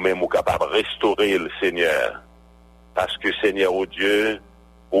 ou même ou capable de restaurer le Seigneur. Parce que Seigneur, oh Dieu,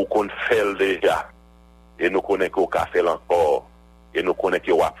 ou qu'on fait déjà, et nous connaissons qu'on a fait encore, et nous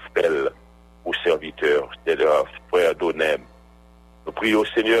connaissons qu'on a fait aux serviteurs, c'est leur frère Donem. Nous prions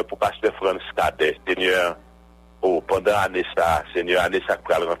Seigneur pour Pasteur Franz Cadet, Seigneur, oh, pendant l'année ça, Seigneur, l'année ça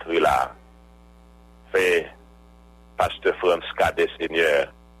qui va rentrer là, fait Pasteur Franz Cadet, Seigneur,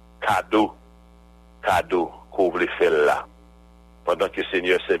 cadeau qu'on voulait faire là. Pendant que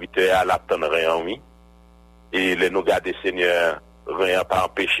Seigneur serviteur a l'attendre rien en lui. Et les nous garder Seigneur, rien pas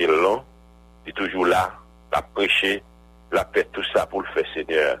empêcher le long. Il est toujours là, la prêcher, la fait tout ça pour le faire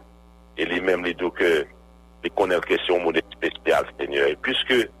Seigneur. Et lui-même, il dit que il connaît la question monnaie spéciale Seigneur. Et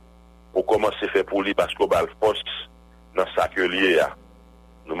puisque on commence à faire pour lui parce qu'on va le force dans sa lié,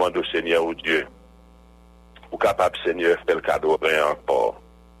 nous demandons Seigneur au Dieu, pour capable Seigneur faire le cadeau rien encore.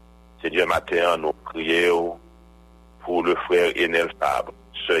 Seigneur, matin, nous prions pour le frère Enel Fabre,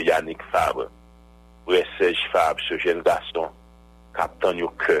 sœur Yannick Fabre, frère Serge Fabre, ce jeune garçon, capitaine au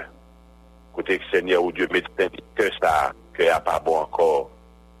cœur. Côté que Seigneur, ou Dieu, médecin, que ça, que n'a pas bon encore,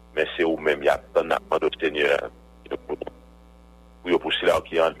 mais c'est où-même, il y a tant de Seigneur. Oui, pour cela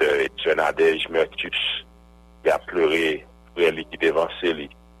qui est en deuil, sœur Nadège Mertus, qui a pleuré, frère qui devant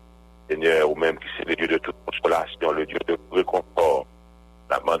lui. Seigneur, ou même qui c'est le Dieu de toute consolation, le Dieu de réconfort.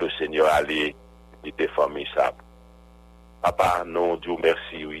 La main de Seigneur, allez, dit tes familles, ça. Papa, nous, Dieu,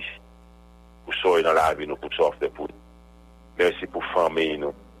 merci, oui. Pour sortir dans la vie, nous, pour sortir pour nous. Merci pour famille,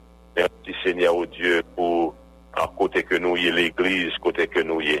 nous. Merci Seigneur, oh Dieu, pour en côté que nous y est l'église, côté que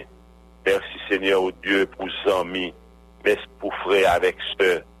nous y est. Merci Seigneur, oh Dieu, pour amis, merci pour frères avec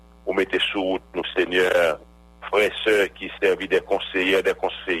ceux, vous mettez sur route nous Seigneur, frères et sœurs qui servent des conseillers,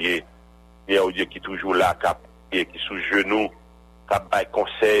 Seigneur, oh Dieu, qui toujours là, qui sous genoux, qui bail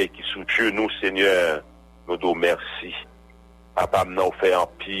conseil, qui sous genoux, Seigneur, nous disons merci. Papa, nous fait en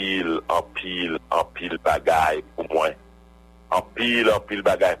pile bagaille pour moi. En pile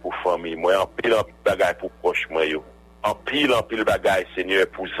bagaille pour famille, moi, en pile bagaille pour proche moi, yo. En pile bagaille, Seigneur,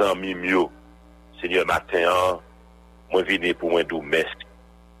 pour amis mieux. Seigneur, matin, moi, venez pour moi dire merci.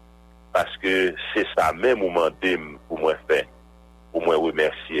 Parce que c'est ça même moment pour moi faire, pour moi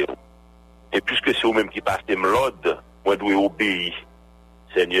remercier. Et puisque c'est vous-même qui passez l'ordre, moi, je dois obéir.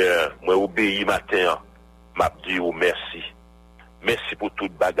 Seigneur, moi, obéir matin, m'a dit merci. Merci pour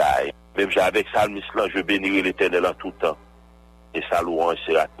toute bagaille. Même avec Salmis là, je bénirai l'Éternel en tout temps. Et sa louange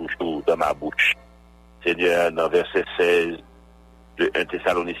sera toujours dans ma bouche. Seigneur, dans verset 16 de 1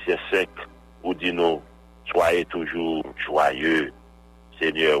 Thessaloniciens 5, vous dit nous, soyez toujours joyeux,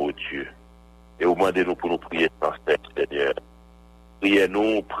 Seigneur, ô Dieu. Et vous demandez-nous pour nous prier sans cesse, Seigneur.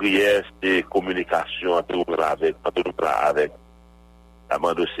 Priez-nous, prière, c'est communication entre nous avec.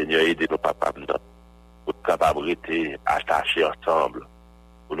 Amende, Seigneur, aidez-nous, papa, pour nous capables de rester attachés ensemble,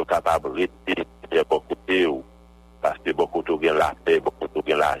 pour nous capables de rester de bon côté, parce que bon côté, il y a la paix, bon côté, il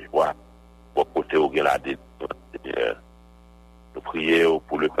y a la joie, bon côté, il y a la délivrance, Seigneur. Nous prions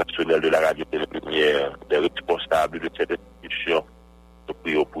pour le personnel de la radio et de la lumière, les responsables de cette institution. Nous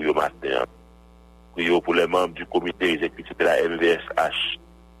prions pour eux matin. Nous prions pour les membres du comité exécutif de la MVSH.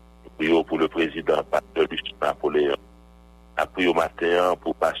 Nous prions pour le président, pasteur Lucien Napoléon. Nous prions matin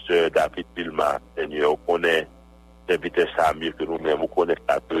pour pasteur David Vilma. Seigneur, on connaît les vitesses à mieux que nous-mêmes. On connaît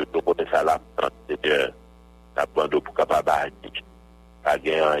ça peu, on connaît ça l'absence, Seigneur. Nous avons pour capable d'agir. Pas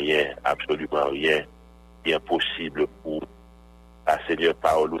gagner rien, absolument rien, qui est impossible pour la Seigneur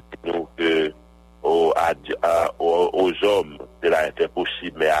parole nous que aux hommes cela est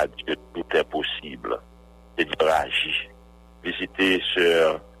impossible, mais à Dieu tout est possible. Seigneur agit. Visitez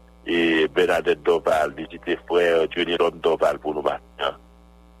sœur et Bernadette Doval, visitez frère Johnny Doval pour nous matin.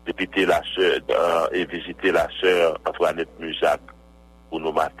 Visitez la sœur et visitez la sœur Antoinette Musac pour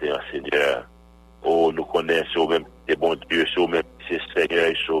nous matin, Seigneur. Oh, nous connaissons même c'est bon Dieu, c'est même c'est Seigneur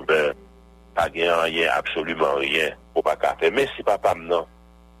et Sauveur. Pas rien, absolument rien. Pour pas faire. Merci, papa, maintenant,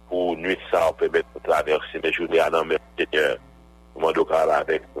 pour nuit ça, on peut mettre traverser mes journées à l'an, Seigneur. Nous m'en parler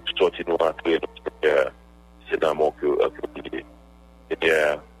avec nous, sortir nous rentrer, Seigneur. C'est dans mon cœur,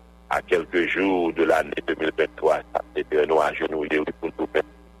 Seigneur, à quelques jours de l'année 2023, Seigneur, nous agenouillés pour nous mettre.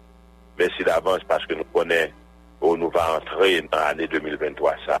 Merci d'avance parce que nous connaissons où nous va entrer dans l'année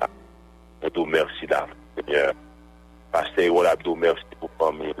 2023, ça. Nous vous merci d'avance, Seigneur. Pasteur Ola Abdou, merci pour la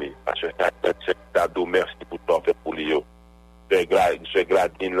famille. Pasteur Abdou, merci pour ton fait pour lui. Monsieur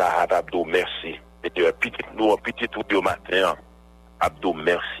Gladine là, Abdou, merci. Et petit tout au matin. Abdou,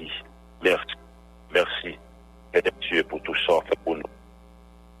 merci. Merci. Et Dieu pour tout ça fait pour nous.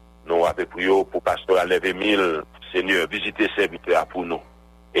 Nous avons prié pour Pasteur Alev Emile, Seigneur, visiter serviteurs pour nous.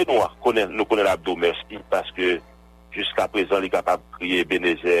 Et nous connaissons l'Abdou, merci, parce que jusqu'à présent, il est capable de prier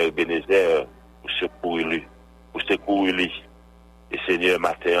Bénézer, pour secourir lui. Et Seigneur,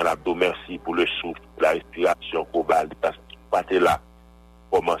 matin, l'abdo, merci pour le souffle, la respiration qu'on va parce que pas là,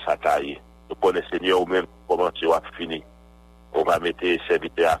 commence à tailler. Nous connaissons, Seigneur, ou même commencer à finir. On va mettre les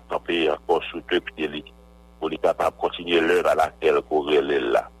serviteurs à camper encore sous 2 pieds, pour être capable de continuer l'heure à laquelle on est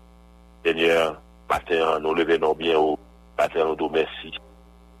là. Seigneur, matin, nous levons bien haut. Matin, nous disons merci.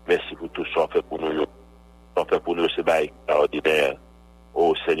 Merci pour tout ça fait pour nous. Ça fait pour nous, c'est pas extraordinaire.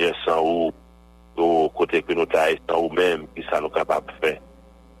 Oh Seigneur, sans où, au côté que nous avons ou même qui ça nous capable de faire.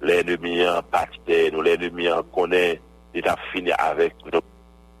 L'ennemi en partie, nous l'ennemi en connaît, il a fini avec nous.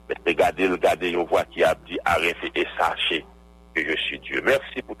 Mais regardez, on voit qui a dit arrêtez et sachez que je suis Dieu.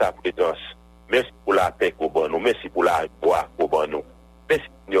 Merci pour ta présence. Merci pour la paix qu'on donne nous. Merci pour la joie qu'on donne nous. Merci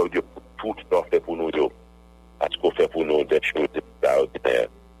Seigneur Dieu pour tout ce qu'on fait pour nous. Parce qu'on fait pour nous des choses extraordinaires.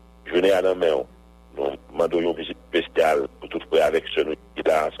 Je venais à la main. Nous demandons une visite spéciale pour tout frère avec ceux qui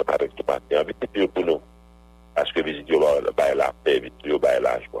sont ensemble avec tout matin. Visitez pour nous. Parce que visitez la paix, visitez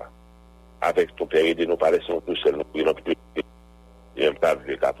la joie. Avec ton Père, aidez-nous pas laisser tout seul, nous prions pour tout. Et même pas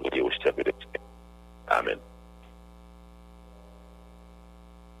vivre qu'à prier au siècle des siècles. Amen.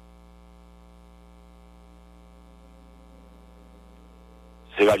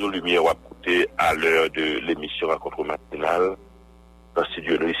 C'est Radio Lumière, on va écouter à l'heure de l'émission Rencontre Matinale. Dans le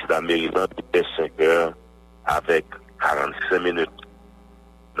studio, nous ici dans Maryland, il est 5 heures avec 45 minutes.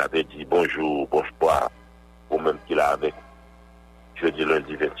 On avait dit bonjour, bonsoir, au même qu'il a avec jeudi,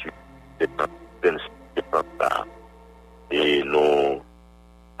 lundi 28. et nous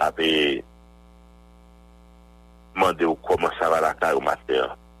avons demandé comment ça va la caille au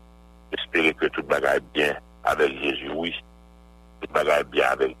matin. J'espère que tout bagaille bien avec Jésus, oui. Tout bagaille bien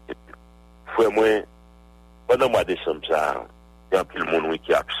avec Jésus. Frère, moi, pendant le mois de décembre, ça, il y a plus de monde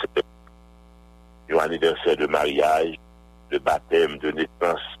qui a un anniversaire de mariage, de baptême, de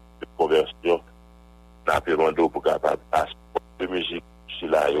naissance, de conversion. On a demandé pour capable passer de musique sur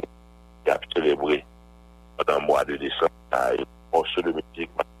la qui a célébré pendant le mois de décembre. Un morceau de musique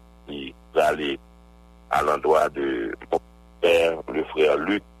qui va aller à l'endroit de mon père, le frère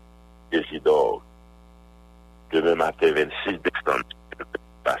Luc Désidore. Demain matin, 26 décembre,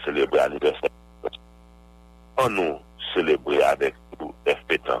 va célébrer l'anniversaire. On nous célébrer avec tout les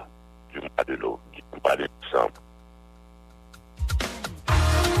fêtants du mois de décembre.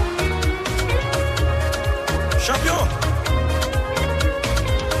 Champion,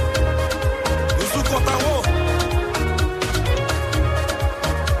 nous sommes contents.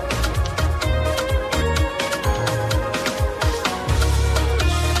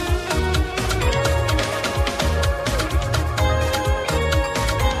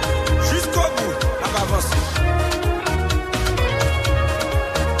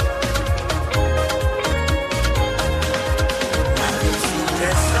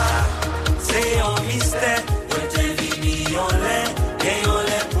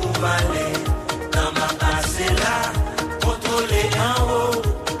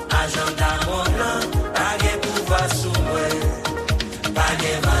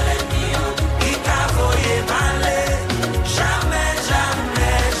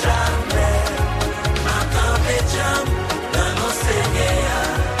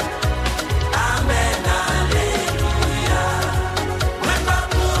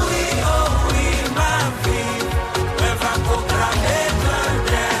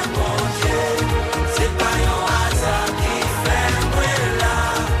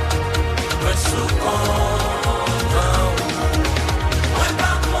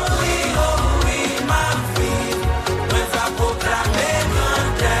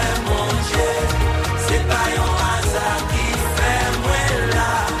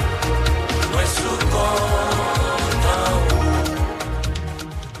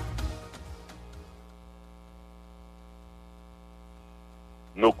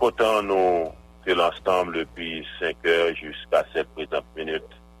 Nous comptons nous que l'ensemble depuis 5 heures jusqu'à cette présente minute.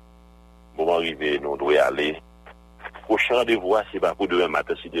 Moment arrivé, nous devons aller. Prochain rendez-vous, c'est pas pour demain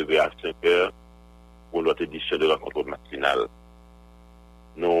matin, si devait à 5 heures pour notre édition de Rencontre Matinale.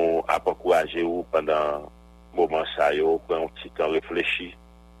 Nous avons encouragé pendant le moment ça, pour un petit temps réfléchi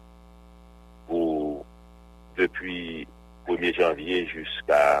pour depuis 1er janvier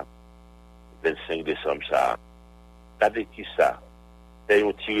jusqu'à 25 décembre ça. Avec qui ça? Faire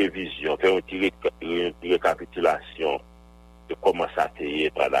une petite révision, faire une petite récapitulation de comment ça a été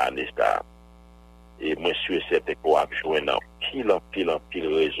pendant l'année. Et moi, je suis certain qu'on a besoin d'un pile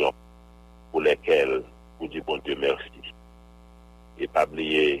raison pour lesquelles vous dites bon Dieu merci. Et pas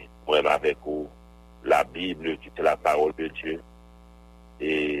oublier, moi avec vous, la Bible qui est la parole de Dieu.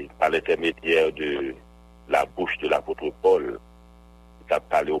 Et par l'intermédiaire de la bouche de l'apôtre Paul, qui a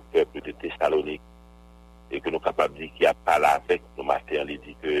parlé au peuple de Thessalonique. Et que nous sommes capables de dire qu'il y a parlé avec nous matin, il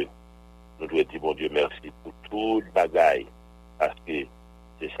dit que nous devons dire bon Dieu merci pour toute bagaille, parce que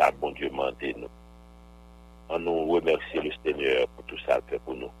c'est ça bon Dieu m'a demandé nous. On nous remercie le Seigneur pour tout ça fait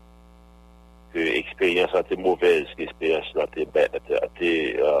pour nous. Que l'expérience a été mauvaise, que l'expérience a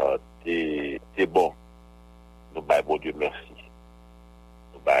été bon. Nous baillons bon Dieu merci.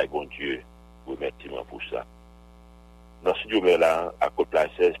 Nous baillons bon Dieu remerciement pour ça. Dans ce studio là, à Côte-Place,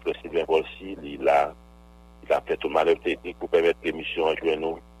 le président Paul-Si, il a fait tout malheur technique pour permettre l'émission à jouer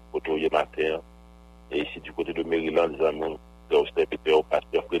nous autour matin. Et ici, du côté de Maryland, nous avons le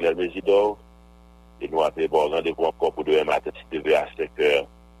pasteur Frédéric Mésidor. Et nous avons rendez-vous encore pour demain matin, si devait à 5 heures,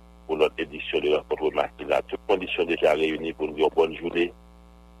 pour notre édition de Rencontre Matinale. Toutes conditions déjà réunies pour nous dire bonne journée.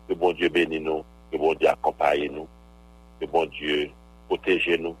 Que bon Dieu bénisse nous, que bon Dieu accompagne nous, que bon Dieu protège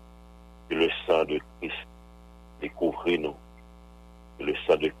nous, que le sang de Christ découvre nous, que le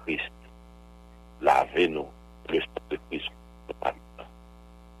sang de Christ lavez-nous, le sang de Christ.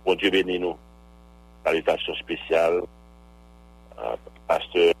 Bon Dieu bénis nous. Salutation spéciale,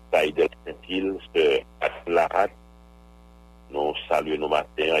 pasteur Taïdel Saint-Île, sœur Larat. Nous saluons nos matins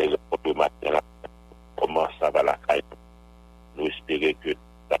et le matin, comment ça va la caille. Nous espérons que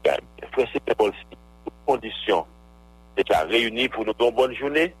ça gagne. Frère, c'est Paul, toutes conditions déjà réunies pour nous donner une bonne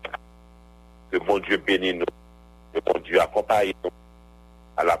journée. Que bon Dieu bénisse nous, que bon Dieu accompagne nous.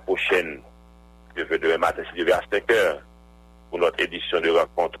 À la prochaine. Je veux demain matin, si je vais à 5 heures, pour notre édition de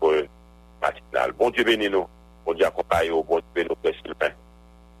Rencontre matinale. Bon Dieu bénis nous. Bon Dieu accompagne nous. Bon Dieu bénis nous, Frère Sylvain.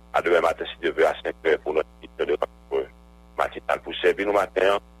 À demain matin, si Dieu veut, à 5 heures pour notre émission de Rencontre Matinale. Pour servir nous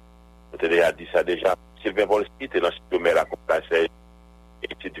matin, on t'a déjà dit ça déjà. Sylvain Volski était dans ce domaine à Complacer. Et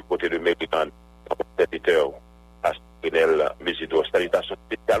c'est du côté de Maryland, serviteur, Pasteur Fresnel Mésidor. Salutations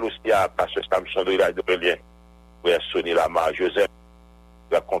spéciales aussi à Pasteur Samson de la Dorélien, Frère Sonny Lamar, Joseph,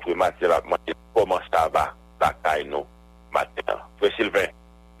 Rencontre Matinale. Comment ça va, la caille, nous, matin. Frère Sylvain,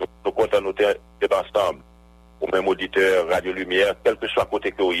 nous comptons nous être ensemble, au même auditeur, Radio Lumière, quel que soit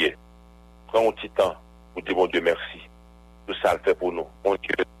côté que vous y êtes. Prends un petit temps pour dire, bon Dieu, merci. Tout ça le fait pour nous. Bon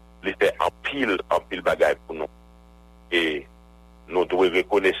Dieu, il fait en pile bagaille pour nous. Et nous devons être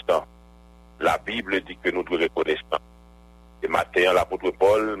reconnaissants. La Bible dit que nous devons être reconnaissants. Et matin, l'apôtre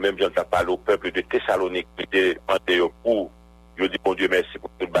Paul, même Jean t'a parlé au peuple de Thessalonique, qui était en pour, je dis, bon Dieu, merci pour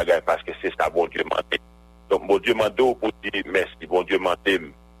tout le bagaille, parce que c'est ça, bon Dieu, mandé. Donc, bon Dieu, mande pour dire merci, bon Dieu, mandé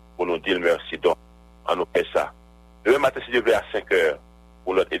pour nous dire merci. Donc, on nous fait ça. Demain matin, si Dieu veut, à 5 heures,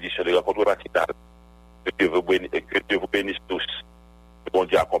 pour notre édition de Rencontre Matinale, que Dieu vous bénisse tous. Que bon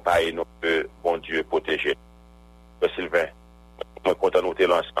Dieu accompagne nous, que bon Dieu protège. Sylvain, nous sommes contents de nous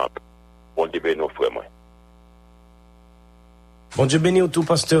être ensemble. Bon Dieu bénisse nos frères, moi. Bon Dieu béni au tout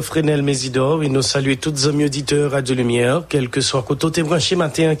pasteur Fresnel Mésidor et nous saluons toutes les amis auditeurs Radio Lumière, quel que soit côté t'es branché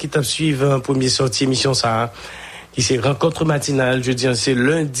matin qui t'a suivi un premier sortie émission ça, qui c'est Rencontre Matinale, je dis c'est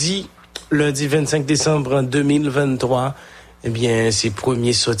lundi 25 décembre 2023. Eh bien, c'est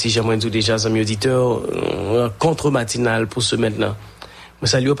premier sortie, j'aimerais dire déjà, amis auditeurs, Rencontre Matinale pour ce maintenant. Je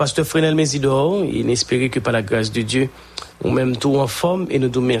salue au pasteur Fresnel Mésidor et n'espérer que par la grâce de Dieu, on même tout en forme et nous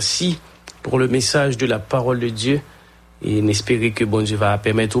nous merci pour le message de la parole de Dieu. Et n'espérer que bon Dieu va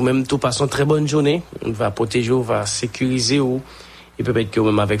permettre ou même tout passer une très bonne journée. On va protéger, on va sécuriser ou et peut-être que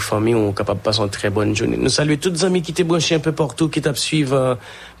même avec famille on est capable de passer une très bonne journée. Nous saluons tous les amis qui étaient branchés un peu partout, qui t'ont suivi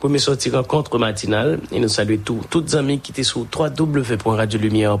pour me sortir Rencontre Matinale. Et nous saluons tous les amis qui étaient sur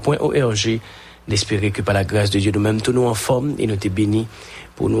www.radiolumière.org. D'espérer que par la grâce de Dieu, nous-mêmes tous nous en forme et nous t'es bénis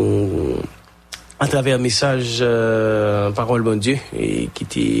pour nous, à travers un message, parole bon Dieu, et qui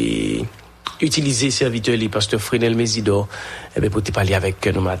t'est utiliser serviteur les pasteur Fresnel Mésidor pour te parler avec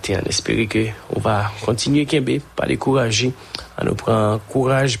nous matin. J'espère que on va continuer Kembe, pas décourager, à nous prendre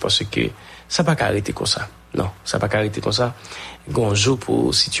courage parce que ça pas arrêter comme ça. Non, ça pas arrêter comme ça. Gonjo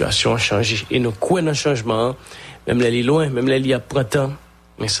pour situation changer et nous croyons dans changement, même là est loin, même là il y a printemps,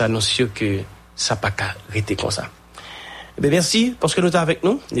 mais ça nous sûr que ça pas arrêter comme ça. Merci parce que nous êtes avec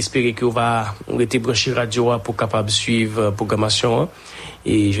nous. J'espère que on va rester branché radio pour capable suivre la programmation.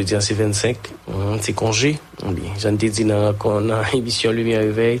 Et je dis c'est 25, c'est congé. J'en ai dit dans l'émission Lumière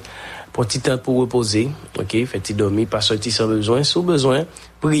Réveil, pour petit temps pour reposer. OK, faites dormir, pas sortir sans besoin. Si besoin,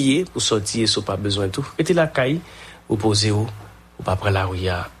 prier pour sortir, si pas besoin tout. Mettez la caille, reposez ou pas prendre la rue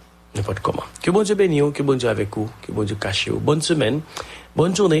n'importe comment. Que bon Dieu bénisse, que bon Dieu avec vous, que bon Dieu cache vous. Bonne semaine,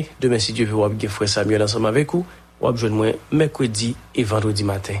 bonne journée. Demain si Dieu veut, on va frère Samuel ensemble avec vous. On va joindre moi mercredi et vendredi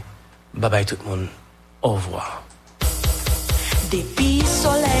matin. Bye bye tout le monde. Au revoir. Depuis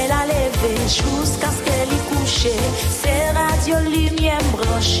soleil la levé jusqu'à ce qu'elle y couche, c'est Radio Lumière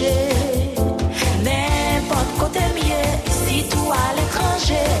branchée. N'importe côté mieux, ici tout à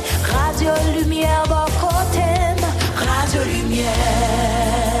l'étranger. Radio Lumière bon côté, Radio Lumière.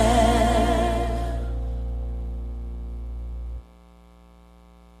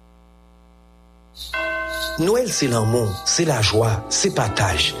 Noël, c'est l'amour, c'est la joie, c'est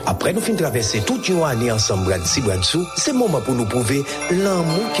partage. Après nous fin traverser toute une année ensemble, bras-ci, bras-dessous, c'est le moment pour nous prouver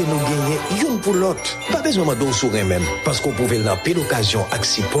l'amour que nous gagnons l'une pour l'autre. Pas besoin de sourire même, parce qu'on pouvait l'appeler l'occasion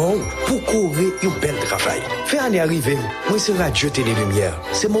accipant pour courir un bel travail. Faire année arriver, moi c'est Radio Télé Lumière.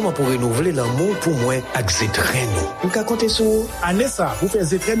 C'est le moment pour renouveler l'amour pour moi avec Zetren. Vous pouvez compter sur vous? Anessa, vous faites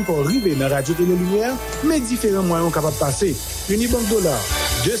Zetren pour arriver dans Radio Télé Lumière, mais différents moyens capables de passer. Unibank dollar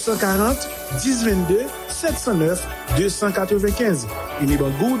 240 1022 709 295.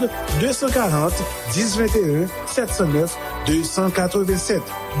 Unibank Good 240 1021 709 287.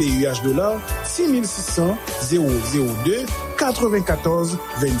 BUH dollar 6600 002 94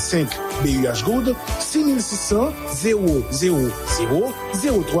 25. BUH Good 6600 000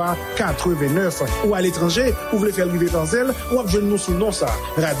 03 89. Ou à l'étranger, vous voulez faire arriver dans elle, ou abonnez nous sous nom ça.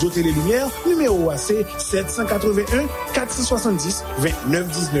 Radio Télé Lumière, numéro AC 781 470 29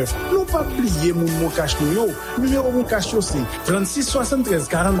 19. Non pas oublier mon cache numéro mon cache aussi 36 73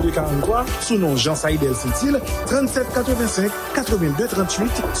 42 43 sous nom Jean-Saïd El Sentil, 37 85 82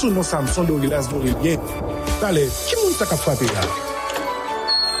 38 sous nom Samson Dorilas Borilien. Allez, qui moun ta cap frapper là?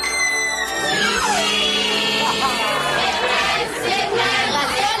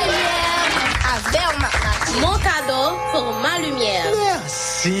 Mon cadeau pour ma lumière.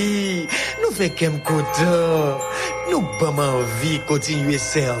 Merci. fait qu'elle me content. Nous pas envie continuer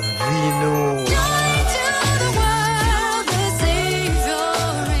servir nous.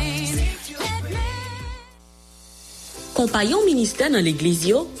 Compagnon ministère dans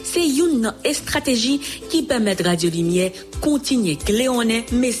l'église, c'est une stratégie qui permet Radio Lumière continuer cléonner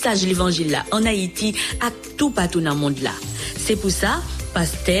message l'évangile là en Haïti à tout partout dans le monde là. C'est pour ça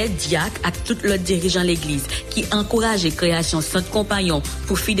pasteur, diacre et tout l'autre dirigeant l'église qui encourage la création de centre compagnon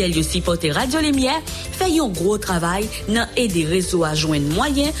pour fidèles de supporter Radio Lumière fait un gros travail dans aider réseau à joindre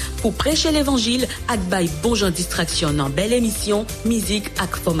moyens pour prêcher l'évangile et bailler bon genre distraction dans belle émission, musique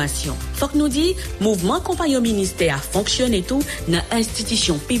et formation. Faut que nous dit mouvement compagnon ministère a fonctionné tout dans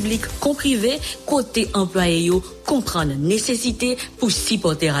institution publique comme privée côté employé yo comprendre nécessité pour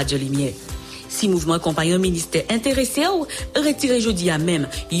supporter Radio Lumière. Si mouvement compagnon ministère intéressé ou retirez jeudi à même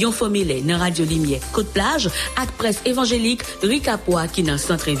yon formulaire dans Radio Lumière Côte Plage ak presse évangélique Ricapois qui dans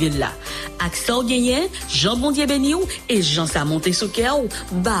centre-ville là. Ak sa gagné Jean Bondier Béniou et Jean Samonté Souker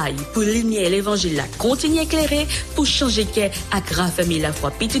bail pour lumière l'évangile là continue éclairer pour changer cœur ak raffermir la foi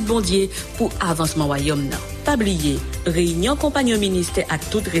petite Bondier pour avancement royaume là. Pas oublier, réunion compagnon ministère ak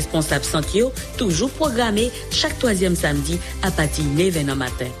tout responsable santé toujours programmé chaque troisième samedi à partir de 9h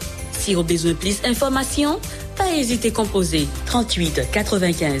matin. Si vous avez besoin de plus d'informations, pas hésiter à composer 38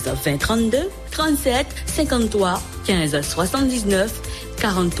 95 20 32, 37 53 15 79,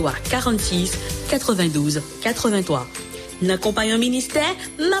 43 46 92 83. Dans compagnon ministère,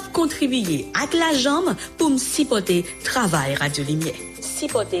 m'a contribué avec la jambe pour me supporter travail Radio Lumière.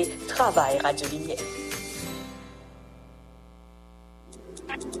 Supporter travail Radio Lumière.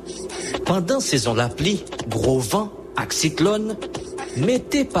 Pendant saison la pluie, gros vent, ak cyclone,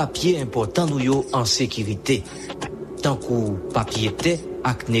 mettez papier important nou yo en sécurité. Tant kou papier té,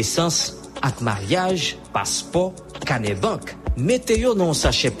 ak naissance, ak mariage, passeport, carnet banque. Mettez yo non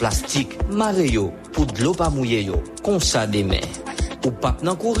sachet plastique, mare yo, pou de l'eau pa mouye yo, kon sa demain. Ou pap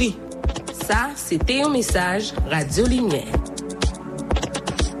nan kouri. Ça, c'était un message Radio Lumière.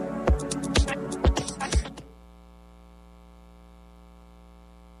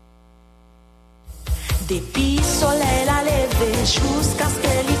 Depuis soleil la lever jusqu'à ce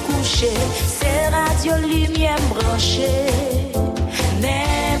qu'elle y couche, c'est Radio Lumière branchée.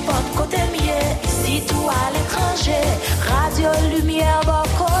 N'importe côté mieux, si tout à l'étranger, Radio Lumière bon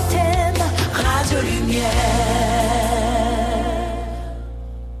côté, Radio Lumière.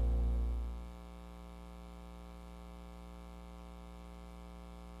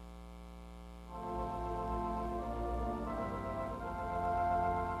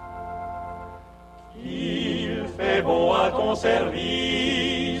 Bon à ton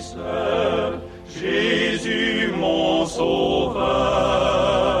service, Jésus mon sauveur,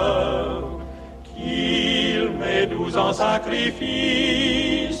 qu'il m'est doux en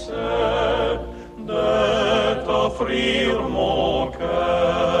sacrifice de t'offrir mon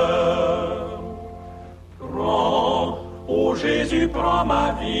cœur. Prends, ô Jésus, prends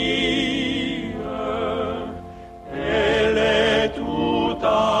ma vie, elle est tout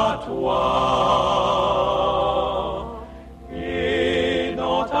à toi.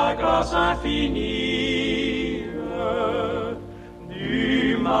 Grâce infinie,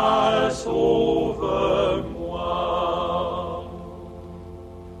 du mal sauve-moi.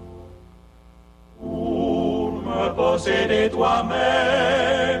 Pour me posséder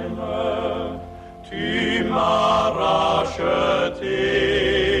toi-même, tu m'as racheté.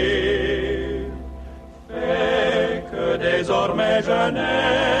 Fais que désormais je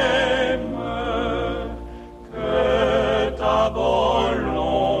n'aime que ta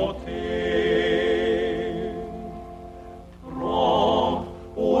volonté.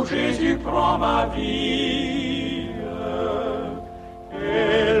 Jésus, prends ma vie,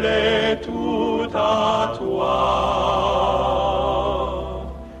 elle est tout à toi.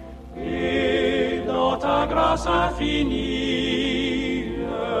 Et dans ta grâce infinie,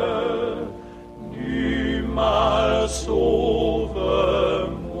 du mal sauve-moi.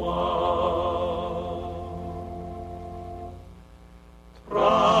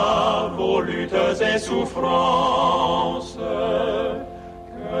 Travaux, luttes et souffrances,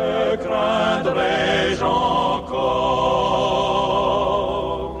 que craindrais-je encore?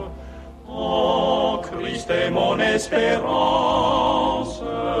 En Christ est mon espérance,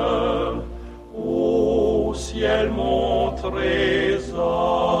 au ciel mon trésor.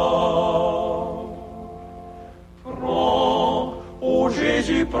 Prends, ô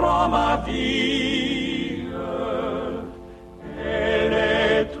Jésus, prends ma vie, elle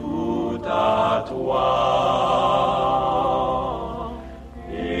est tout à toi.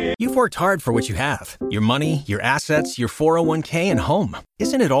 You've worked hard for what you have. Your money, your assets, your 401k, and home.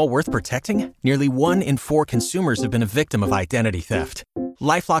 Isn't it all worth protecting? Nearly 1 in 4 consumers have been a victim of identity theft.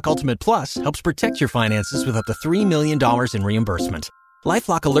 LifeLock Ultimate Plus helps protect your finances with up to $3 million in reimbursement.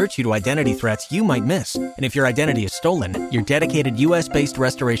 LifeLock alerts you to identity threats you might miss. And if your identity is stolen, your dedicated U.S.-based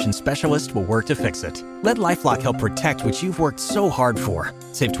restoration specialist will work to fix it. Let LifeLock help protect what you've worked so hard for.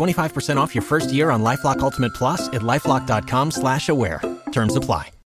 Save 25% off your first year on LifeLock Ultimate Plus at LifeLock.com/aware. Terms apply.